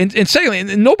disagree? And secondly,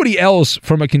 nobody else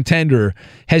from a contender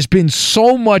has been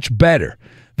so much better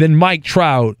than Mike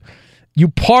Trout. You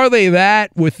parlay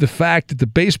that with the fact that the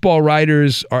baseball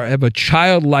writers have a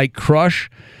childlike crush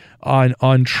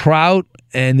on Trout,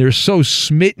 and they're so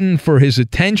smitten for his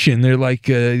attention. They're like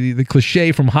the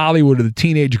cliche from Hollywood of the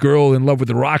teenage girl in love with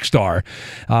the rock star.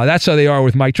 That's how they are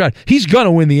with Mike Trout. He's going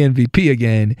to win the MVP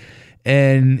again,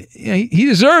 and he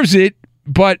deserves it,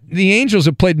 but the Angels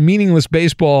have played meaningless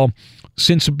baseball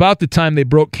since about the time they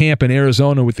broke camp in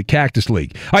Arizona with the Cactus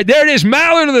League. All right, there it is.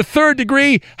 Maller to the third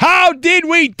degree. How did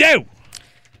we do?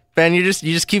 Ben, you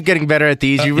just keep getting better at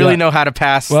these. You really know how to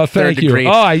pass third degree.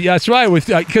 Oh, that's right.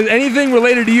 Because anything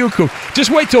related to you, Coop. Just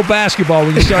wait till basketball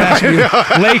when you start asking me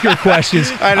Laker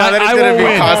questions. I know that is going to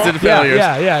be constant failures.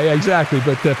 Yeah, exactly.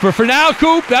 But for now,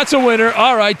 Coop, that's a winner.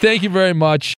 All right, thank you very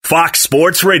much. Fox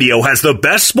Sports Radio has the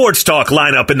best sports talk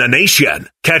lineup in the nation.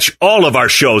 Catch all of our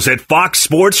shows at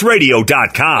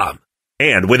foxsportsradio.com.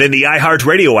 And within the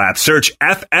iHeartRadio app, search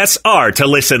FSR to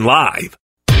listen live.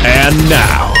 And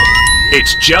now,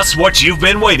 it's just what you've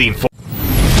been waiting for.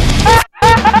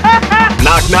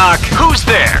 Knock, knock. Who's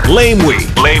there? Lame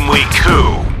Week. Lame Week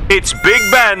who? It's Big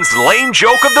Ben's Lame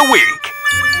Joke of the Week.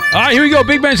 All right, here we go.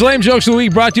 Big Ben's Lame Jokes of the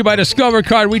Week brought to you by Discover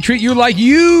Card. We treat you like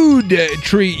you'd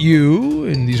treat you.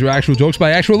 And these are actual jokes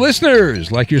by actual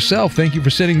listeners like yourself. Thank you for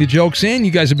sending the jokes in.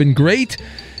 You guys have been great.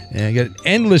 And I got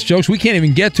endless jokes. We can't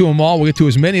even get to them all. We'll get to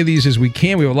as many of these as we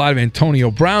can. We have a lot of Antonio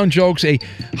Brown jokes, a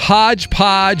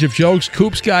hodgepodge of jokes.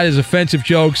 Coop's got his offensive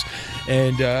jokes,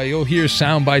 and you'll hear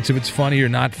sound bites if it's funny or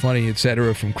not funny,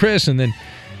 etc. from Chris, and then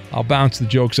I'll bounce the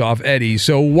jokes off Eddie.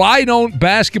 So why don't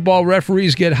basketball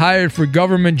referees get hired for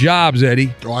government jobs,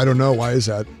 Eddie? Oh, I don't know. Why is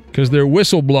that? Because they're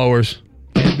whistleblowers.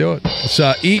 Can't do it. It's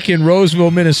Eek in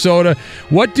Roseville, Minnesota.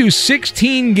 What do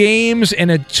 16 games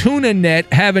and a tuna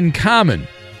net have in common?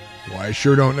 Well, I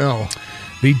sure don't know.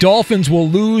 The Dolphins will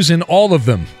lose in all of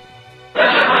them.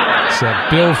 It's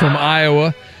Bill from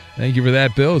Iowa. Thank you for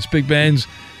that, Bill. It's Big Ben's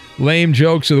Lame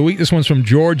Jokes of the Week. This one's from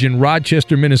George in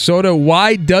Rochester, Minnesota.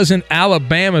 Why doesn't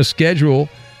Alabama schedule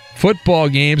football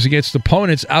games against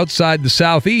opponents outside the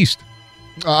Southeast?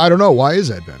 I don't know. Why is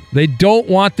that, Ben? They don't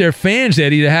want their fans,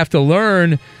 Eddie, to have to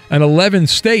learn an 11th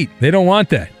state. They don't want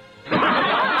that.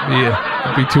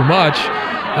 Yeah, it'd be too much.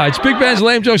 It's Big Ben's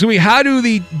Lame Jokes of the Week. How do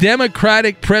the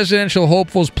Democratic presidential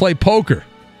hopefuls play poker?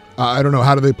 I don't know.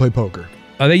 How do they play poker?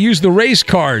 They use the race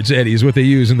cards, Eddie, is what they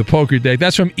use in the poker deck.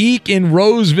 That's from Eek in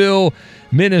Roseville,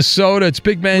 Minnesota. It's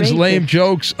Big Ben's Lame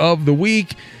Jokes of the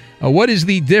Week. What is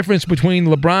the difference between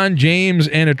LeBron James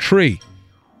and a tree?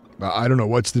 I don't know.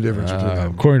 What's the difference between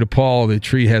them? According to Paul, the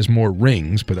tree has more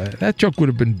rings, but that joke would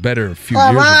have been better a few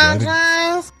years ago. I think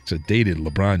it's a dated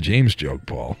LeBron James joke,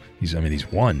 Paul. He's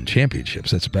won championships.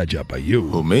 That's a bad job by you.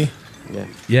 Who, me?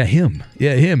 Yeah, him.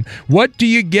 What do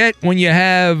you get when you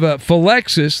have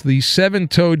Philexis, the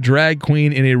 7-toed drag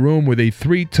queen, in a room with a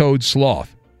 3-toed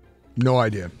sloth? No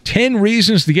idea. 10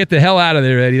 reasons to get the hell out of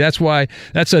there, Eddie. That's why.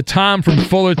 That's a Tom from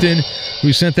Fullerton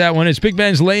who sent that one. It's Big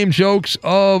Ben's Lame Jokes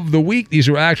of the Week. These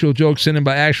are actual jokes sent in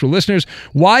by actual listeners.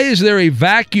 Why is there a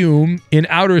vacuum in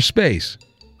outer space?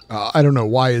 I don't know.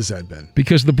 Why is that, Ben?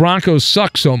 Because the Broncos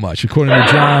suck so much, according to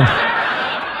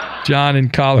John in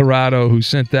Colorado, who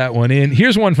sent that one in.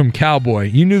 Here's one from Cowboy.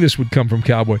 You knew this would come from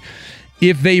Cowboy.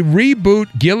 If they reboot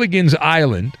Gilligan's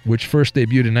Island, which first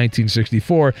debuted in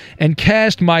 1964, and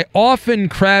cast my often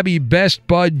crabby best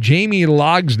bud Jamie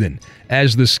Logsdon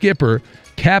as the skipper,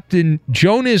 Captain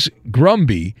Jonas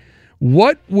Grumby,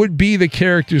 what would be the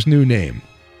character's new name?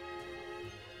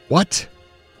 What?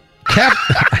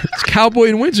 It's Cowboy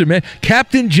in Windsor, man.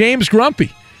 Captain James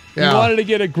Grumpy. Yeah. You wanted to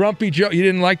get a grumpy joke. You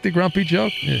didn't like the grumpy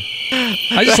joke? Yeah.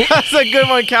 That's a good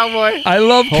one, Cowboy. I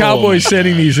love Cowboy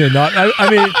sending these in. I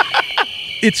mean,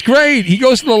 it's great. He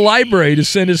goes to the library to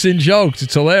send us in jokes.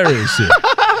 It's hilarious. All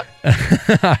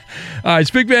right,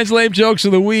 it's Big Ben's Lame Jokes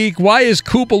of the Week. Why is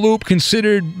Koopaloop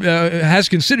has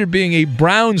considered being a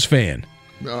Browns fan?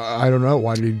 I don't know.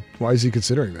 Why is he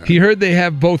considering that? He heard they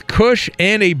have both Kush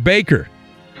and a Baker.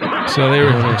 So they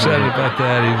were excited about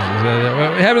that.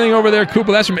 Have anything over there, Koopa?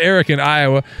 That's from Eric in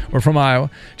Iowa, or from Iowa.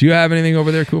 Do you have anything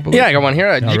over there, Koopa? Yeah, I got one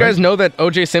here. Did you guys know that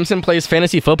O.J. Simpson plays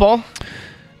fantasy football?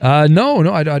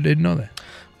 No, I didn't know that.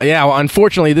 Yeah, well,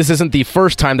 unfortunately, this isn't the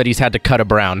first time that he's had to cut a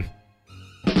brown.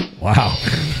 Wow.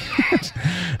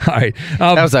 All right.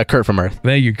 That was Kurt from Earth.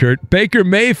 Thank you, Kurt. Baker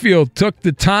Mayfield took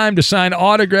the time to sign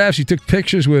autographs. He took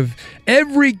pictures with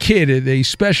every kid at a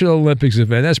Special Olympics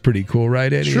event. That's pretty cool,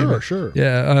 right, Eddie? Sure.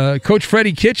 Yeah. Coach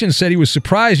Freddie Kitchens said he was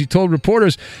surprised. He told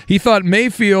reporters he thought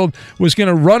Mayfield was going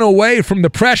to run away from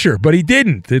the pressure, but he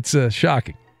didn't. It's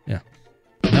shocking. Yeah.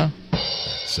 No?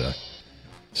 It's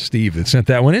Steve that sent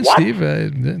that one in. What?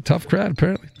 Steve, tough crowd,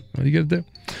 apparently. What are you going to do?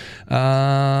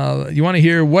 You want to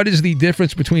hear what is the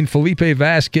difference between Felipe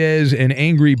Vasquez and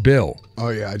Angry Bill? Oh,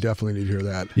 yeah, I definitely need to hear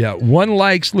that. Yeah, one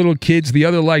likes little kids, the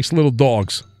other likes little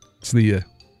dogs. It's the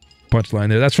punchline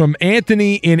there. That's from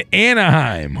Anthony in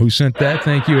Anaheim, who sent that.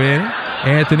 Thank you,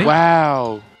 Anthony.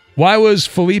 Wow. Why was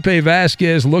Felipe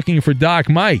Vasquez looking for Doc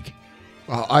Mike?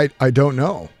 I don't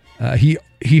know.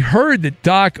 He heard that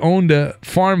Doc owned a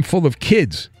farm full of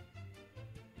kids.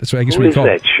 That's what I guess Who what you is call.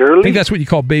 that, Shirley? I think that's what you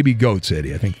call baby goats,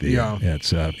 Eddie. I think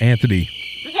it's Anthony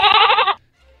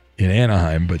in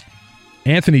Anaheim, but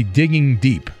Anthony digging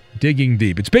deep.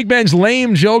 It's Big Ben's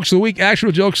lame jokes of the week.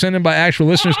 Actual jokes sent in by actual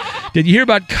listeners. Did you hear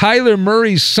about Kyler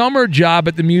Murray's summer job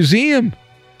at the museum?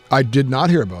 I did not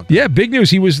hear about that. Yeah, big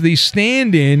news. He was the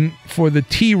stand-in for the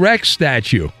T-Rex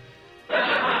statue.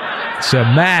 It's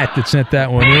Matt that sent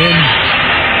that one in.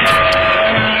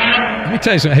 Let me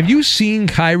tell you something. Have you seen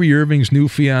Kyrie Irving's new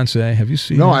fiancée? Have you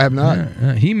seen No, her? I have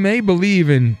not. He may believe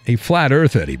in a flat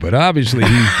earth, Eddie, but obviously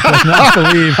he does not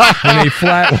believe in a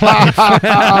flat life.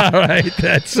 All right,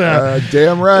 that's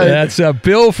damn right. That's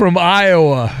Bill from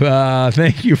Iowa.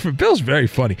 Thank you for Bill's very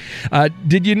funny.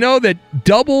 Did you know that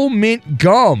double mint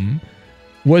gum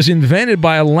was invented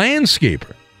by a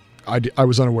landscaper? I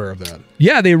was unaware of that.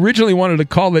 Yeah, they originally wanted to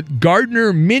call it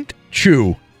Gardner Mint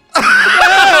Chew.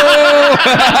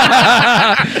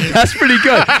 That's pretty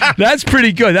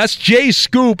good. That's Jay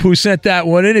Scoop who sent that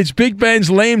one in. It's Big Ben's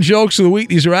lame jokes of the week.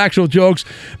 These are actual jokes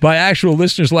by actual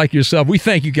listeners like yourself. We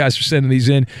thank you guys for sending these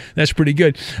in. That's pretty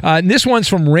good. And this one's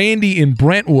from Randy in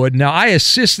Brentwood. Now, I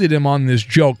assisted him on this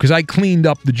joke because I cleaned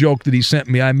up the joke that he sent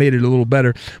me. I made it a little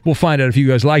better. We'll find out if you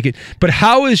guys like it. But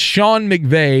how is Sean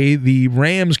McVay, the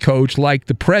Rams coach, like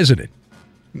the president?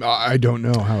 I don't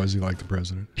know. How is he like the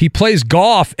president? He plays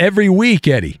golf every week,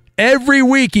 Eddie. Every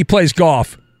week he plays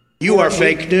golf. You are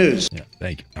fake news. Yeah,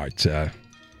 thank you. All right.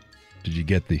 Did you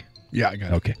get the... Yeah, I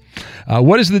got it. Okay.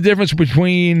 What is the difference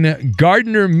between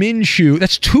Gardner Minshew?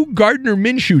 That's two Gardner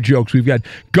Minshew jokes we've got.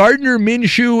 Gardner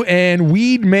Minshew and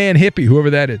Weed Man Hippie, whoever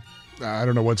that is. I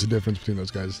don't know what's the difference between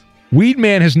those guys. Weed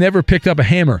Man has never picked up a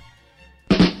hammer.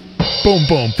 Boom,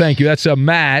 boom. Thank you. That's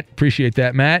Matt. Appreciate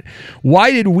that, Matt. Why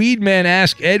did Weed Man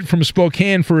ask Ed from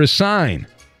Spokane for a sign?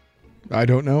 I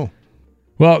don't know.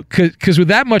 Well, because with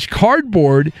that much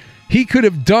cardboard, he could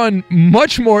have done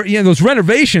much more, those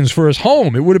renovations for his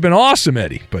home. It would have been awesome,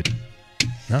 Eddie. But,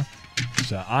 no.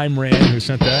 It's I'm Rand who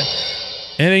sent that.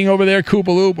 Anything over there, Koopa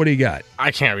Loop? What do you got? I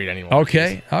can't read anymore.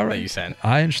 Okay. All right. That you sent.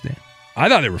 I understand. I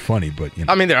thought they were funny, but,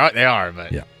 I mean, they are,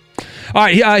 but. Yeah. All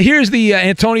right, here's the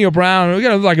Antonio Brown. We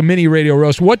got like a mini radio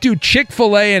roast. What do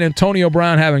Chick-fil-A and Antonio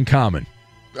Brown have in common?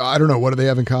 I don't know. What do they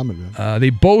have in common, man? They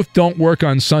both don't work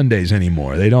on Sundays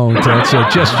anymore. They don't. It's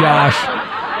just Josh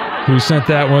who sent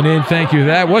that one in. Thank you for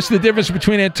that. What's the difference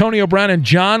between Antonio Brown and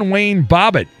John Wayne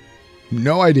Bobbitt?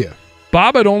 No idea.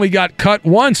 Bobbitt only got cut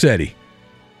once, Eddie.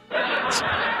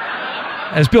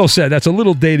 As Bill said, that's a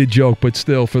little dated joke, but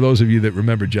still, for those of you that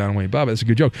remember John Wayne Bobbitt, that's a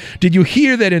good joke. Did you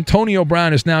hear that Antonio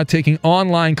Brown is now taking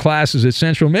online classes at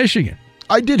Central Michigan?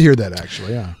 I did hear that,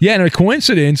 actually, yeah. Yeah, and a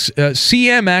coincidence,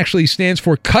 CM actually stands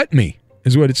for Cut Me,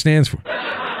 is what it stands for.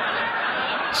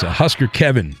 So Husker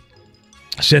Kevin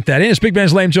sent that in. It's Big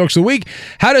Ben's Lame Jokes of the Week.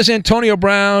 Who does Antonio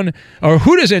Brown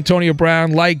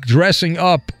like dressing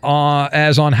up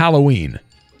as on Halloween?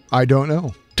 I don't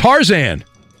know. Tarzan.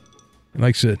 He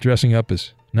likes dressing up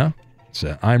as... No? It's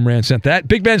I'm Rand sent that.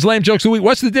 Big Ben's Lame Jokes of the Week.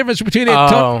 What's the difference between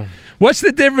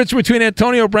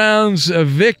Antonio Brown's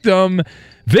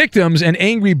victims and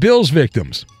Angry Bill's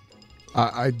victims?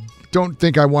 I don't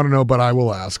think I want to know, but I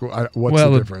will ask. What's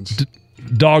the difference?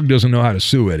 Dog doesn't know how to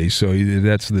sue, Eddie, so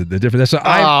that's the difference. That's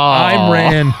I'm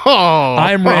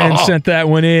Rand sent that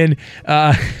one in.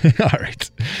 All right.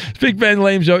 Big Ben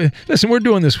Lame Joke. Listen, we're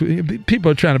doing this.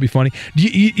 People are trying to be funny.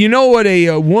 You know what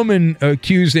a woman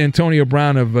accused Antonio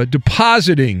Brown of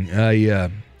depositing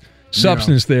a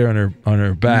substance there on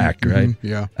her back, right?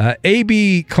 Yeah.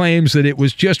 AB claims that it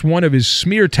was just one of his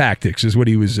smear tactics, is what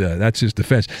he was. That's his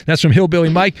defense. That's from Hillbilly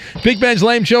Mike. Big Ben's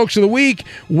lame jokes of the week.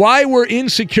 Why were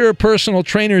insecure personal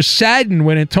trainers saddened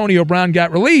when Antonio Brown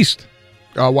got released?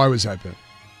 Why was that, Ben?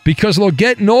 Because they'll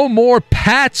get no more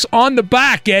pats on the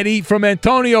back, Eddie, from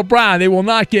Antonio Brown. They will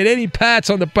not get any pats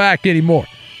on the back anymore.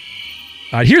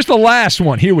 All right, here's the last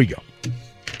one. Here we go.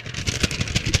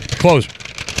 Closer.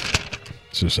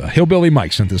 This is Hillbilly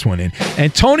Mike sent this one in.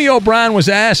 Antonio Brown was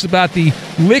asked about the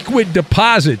liquid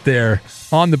deposit there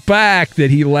on the back that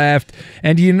he left.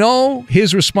 And do you know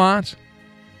his response?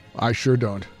 I sure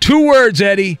don't. 2 words,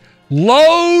 Eddie.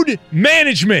 Load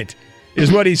management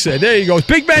is what he said. There you go.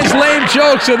 Big Ben's lame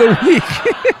jokes of the week.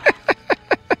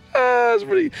 That's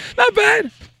pretty not bad.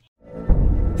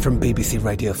 From BBC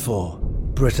Radio 4,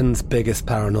 Britain's biggest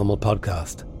paranormal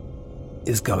podcast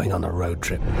is going on a road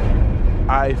trip.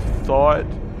 I thought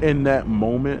in that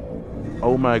moment,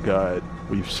 oh my God,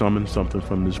 we've summoned something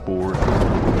from this board.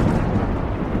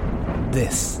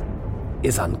 This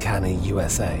is Uncanny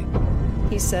USA.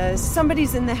 He says,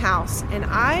 somebody's in the house, and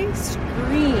I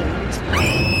screamed.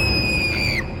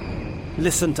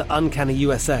 Listen to Uncanny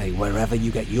USA wherever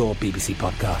you get your BBC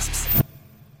podcasts,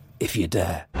 if you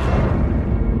dare.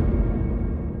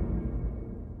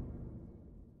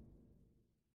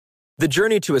 The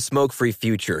journey to a smoke-free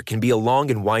future can be a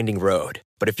long and winding road.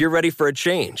 But if you're ready for a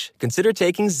change, consider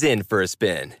taking Zyn for a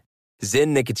spin. Zyn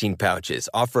nicotine pouches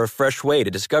offer a fresh way to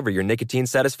discover your nicotine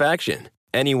satisfaction.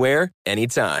 Anywhere,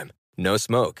 anytime. No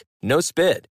smoke, no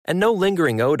spit, and no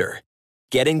lingering odor.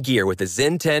 Get in gear with the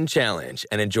Zyn 10 Challenge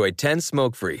and enjoy 10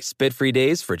 smoke-free, spit-free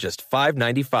days for just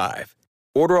 $5.95.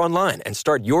 Order online and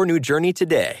start your new journey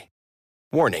today.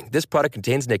 Warning, this product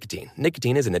contains nicotine.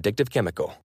 Nicotine is an addictive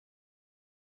chemical.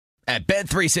 At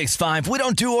Bet365, we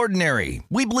don't do ordinary.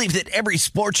 We believe that every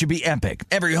sport should be epic.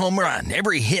 Every home run,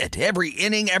 every hit, every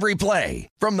inning, every play.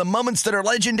 From the moments that are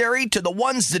legendary to the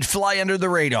ones that fly under the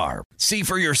radar. See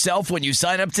for yourself when you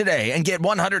sign up today and get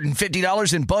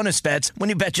 $150 in bonus bets when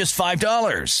you bet just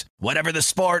 $5. Whatever the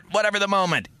sport, whatever the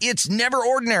moment, it's never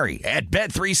ordinary at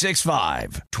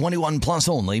Bet365. 21 plus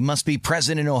only. Must be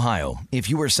present in Ohio. If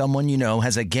you or someone you know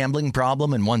has a gambling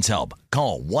problem and wants help,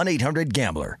 call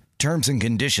 1-800-GAMBLER. Terms and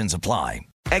conditions apply.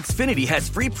 Xfinity has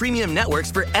free premium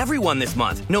networks for everyone this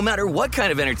month, no matter what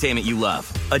kind of entertainment you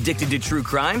love. Addicted to true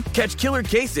crime? Catch killer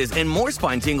cases and more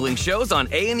spine-tingling shows on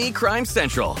A&E Crime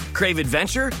Central. Crave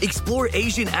adventure? Explore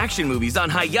Asian action movies on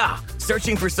Hi-YAH.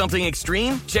 Searching for something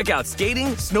extreme? Check out skating,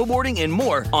 snowboarding, and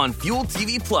more on Fuel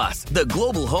TV Plus, the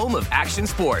global home of action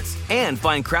sports. And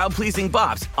find crowd-pleasing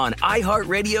bops on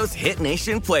iHeartRadio's Hit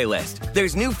Nation playlist.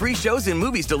 There's new free shows and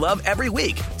movies to love every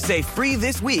week. Say free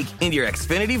this week in your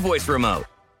Xfinity voice remote.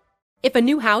 If a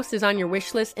new house is on your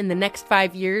wish list in the next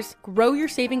 5 years, grow your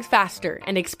savings faster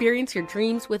and experience your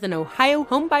dreams with an Ohio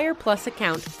Homebuyer Plus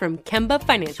account from Kemba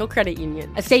Financial Credit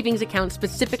Union. A savings account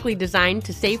specifically designed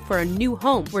to save for a new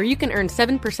home where you can earn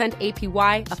 7%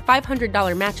 APY, a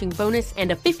 $500 matching bonus,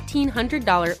 and a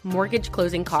 $1,500 mortgage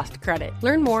closing cost credit.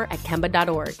 Learn more at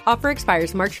Kemba.org. Offer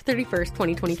expires March 31st,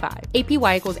 2025.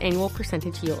 APY equals annual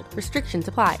percentage yield. Restrictions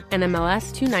apply.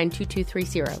 NMLS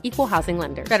 292230. Equal housing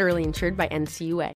lender. Federally insured by NCUA.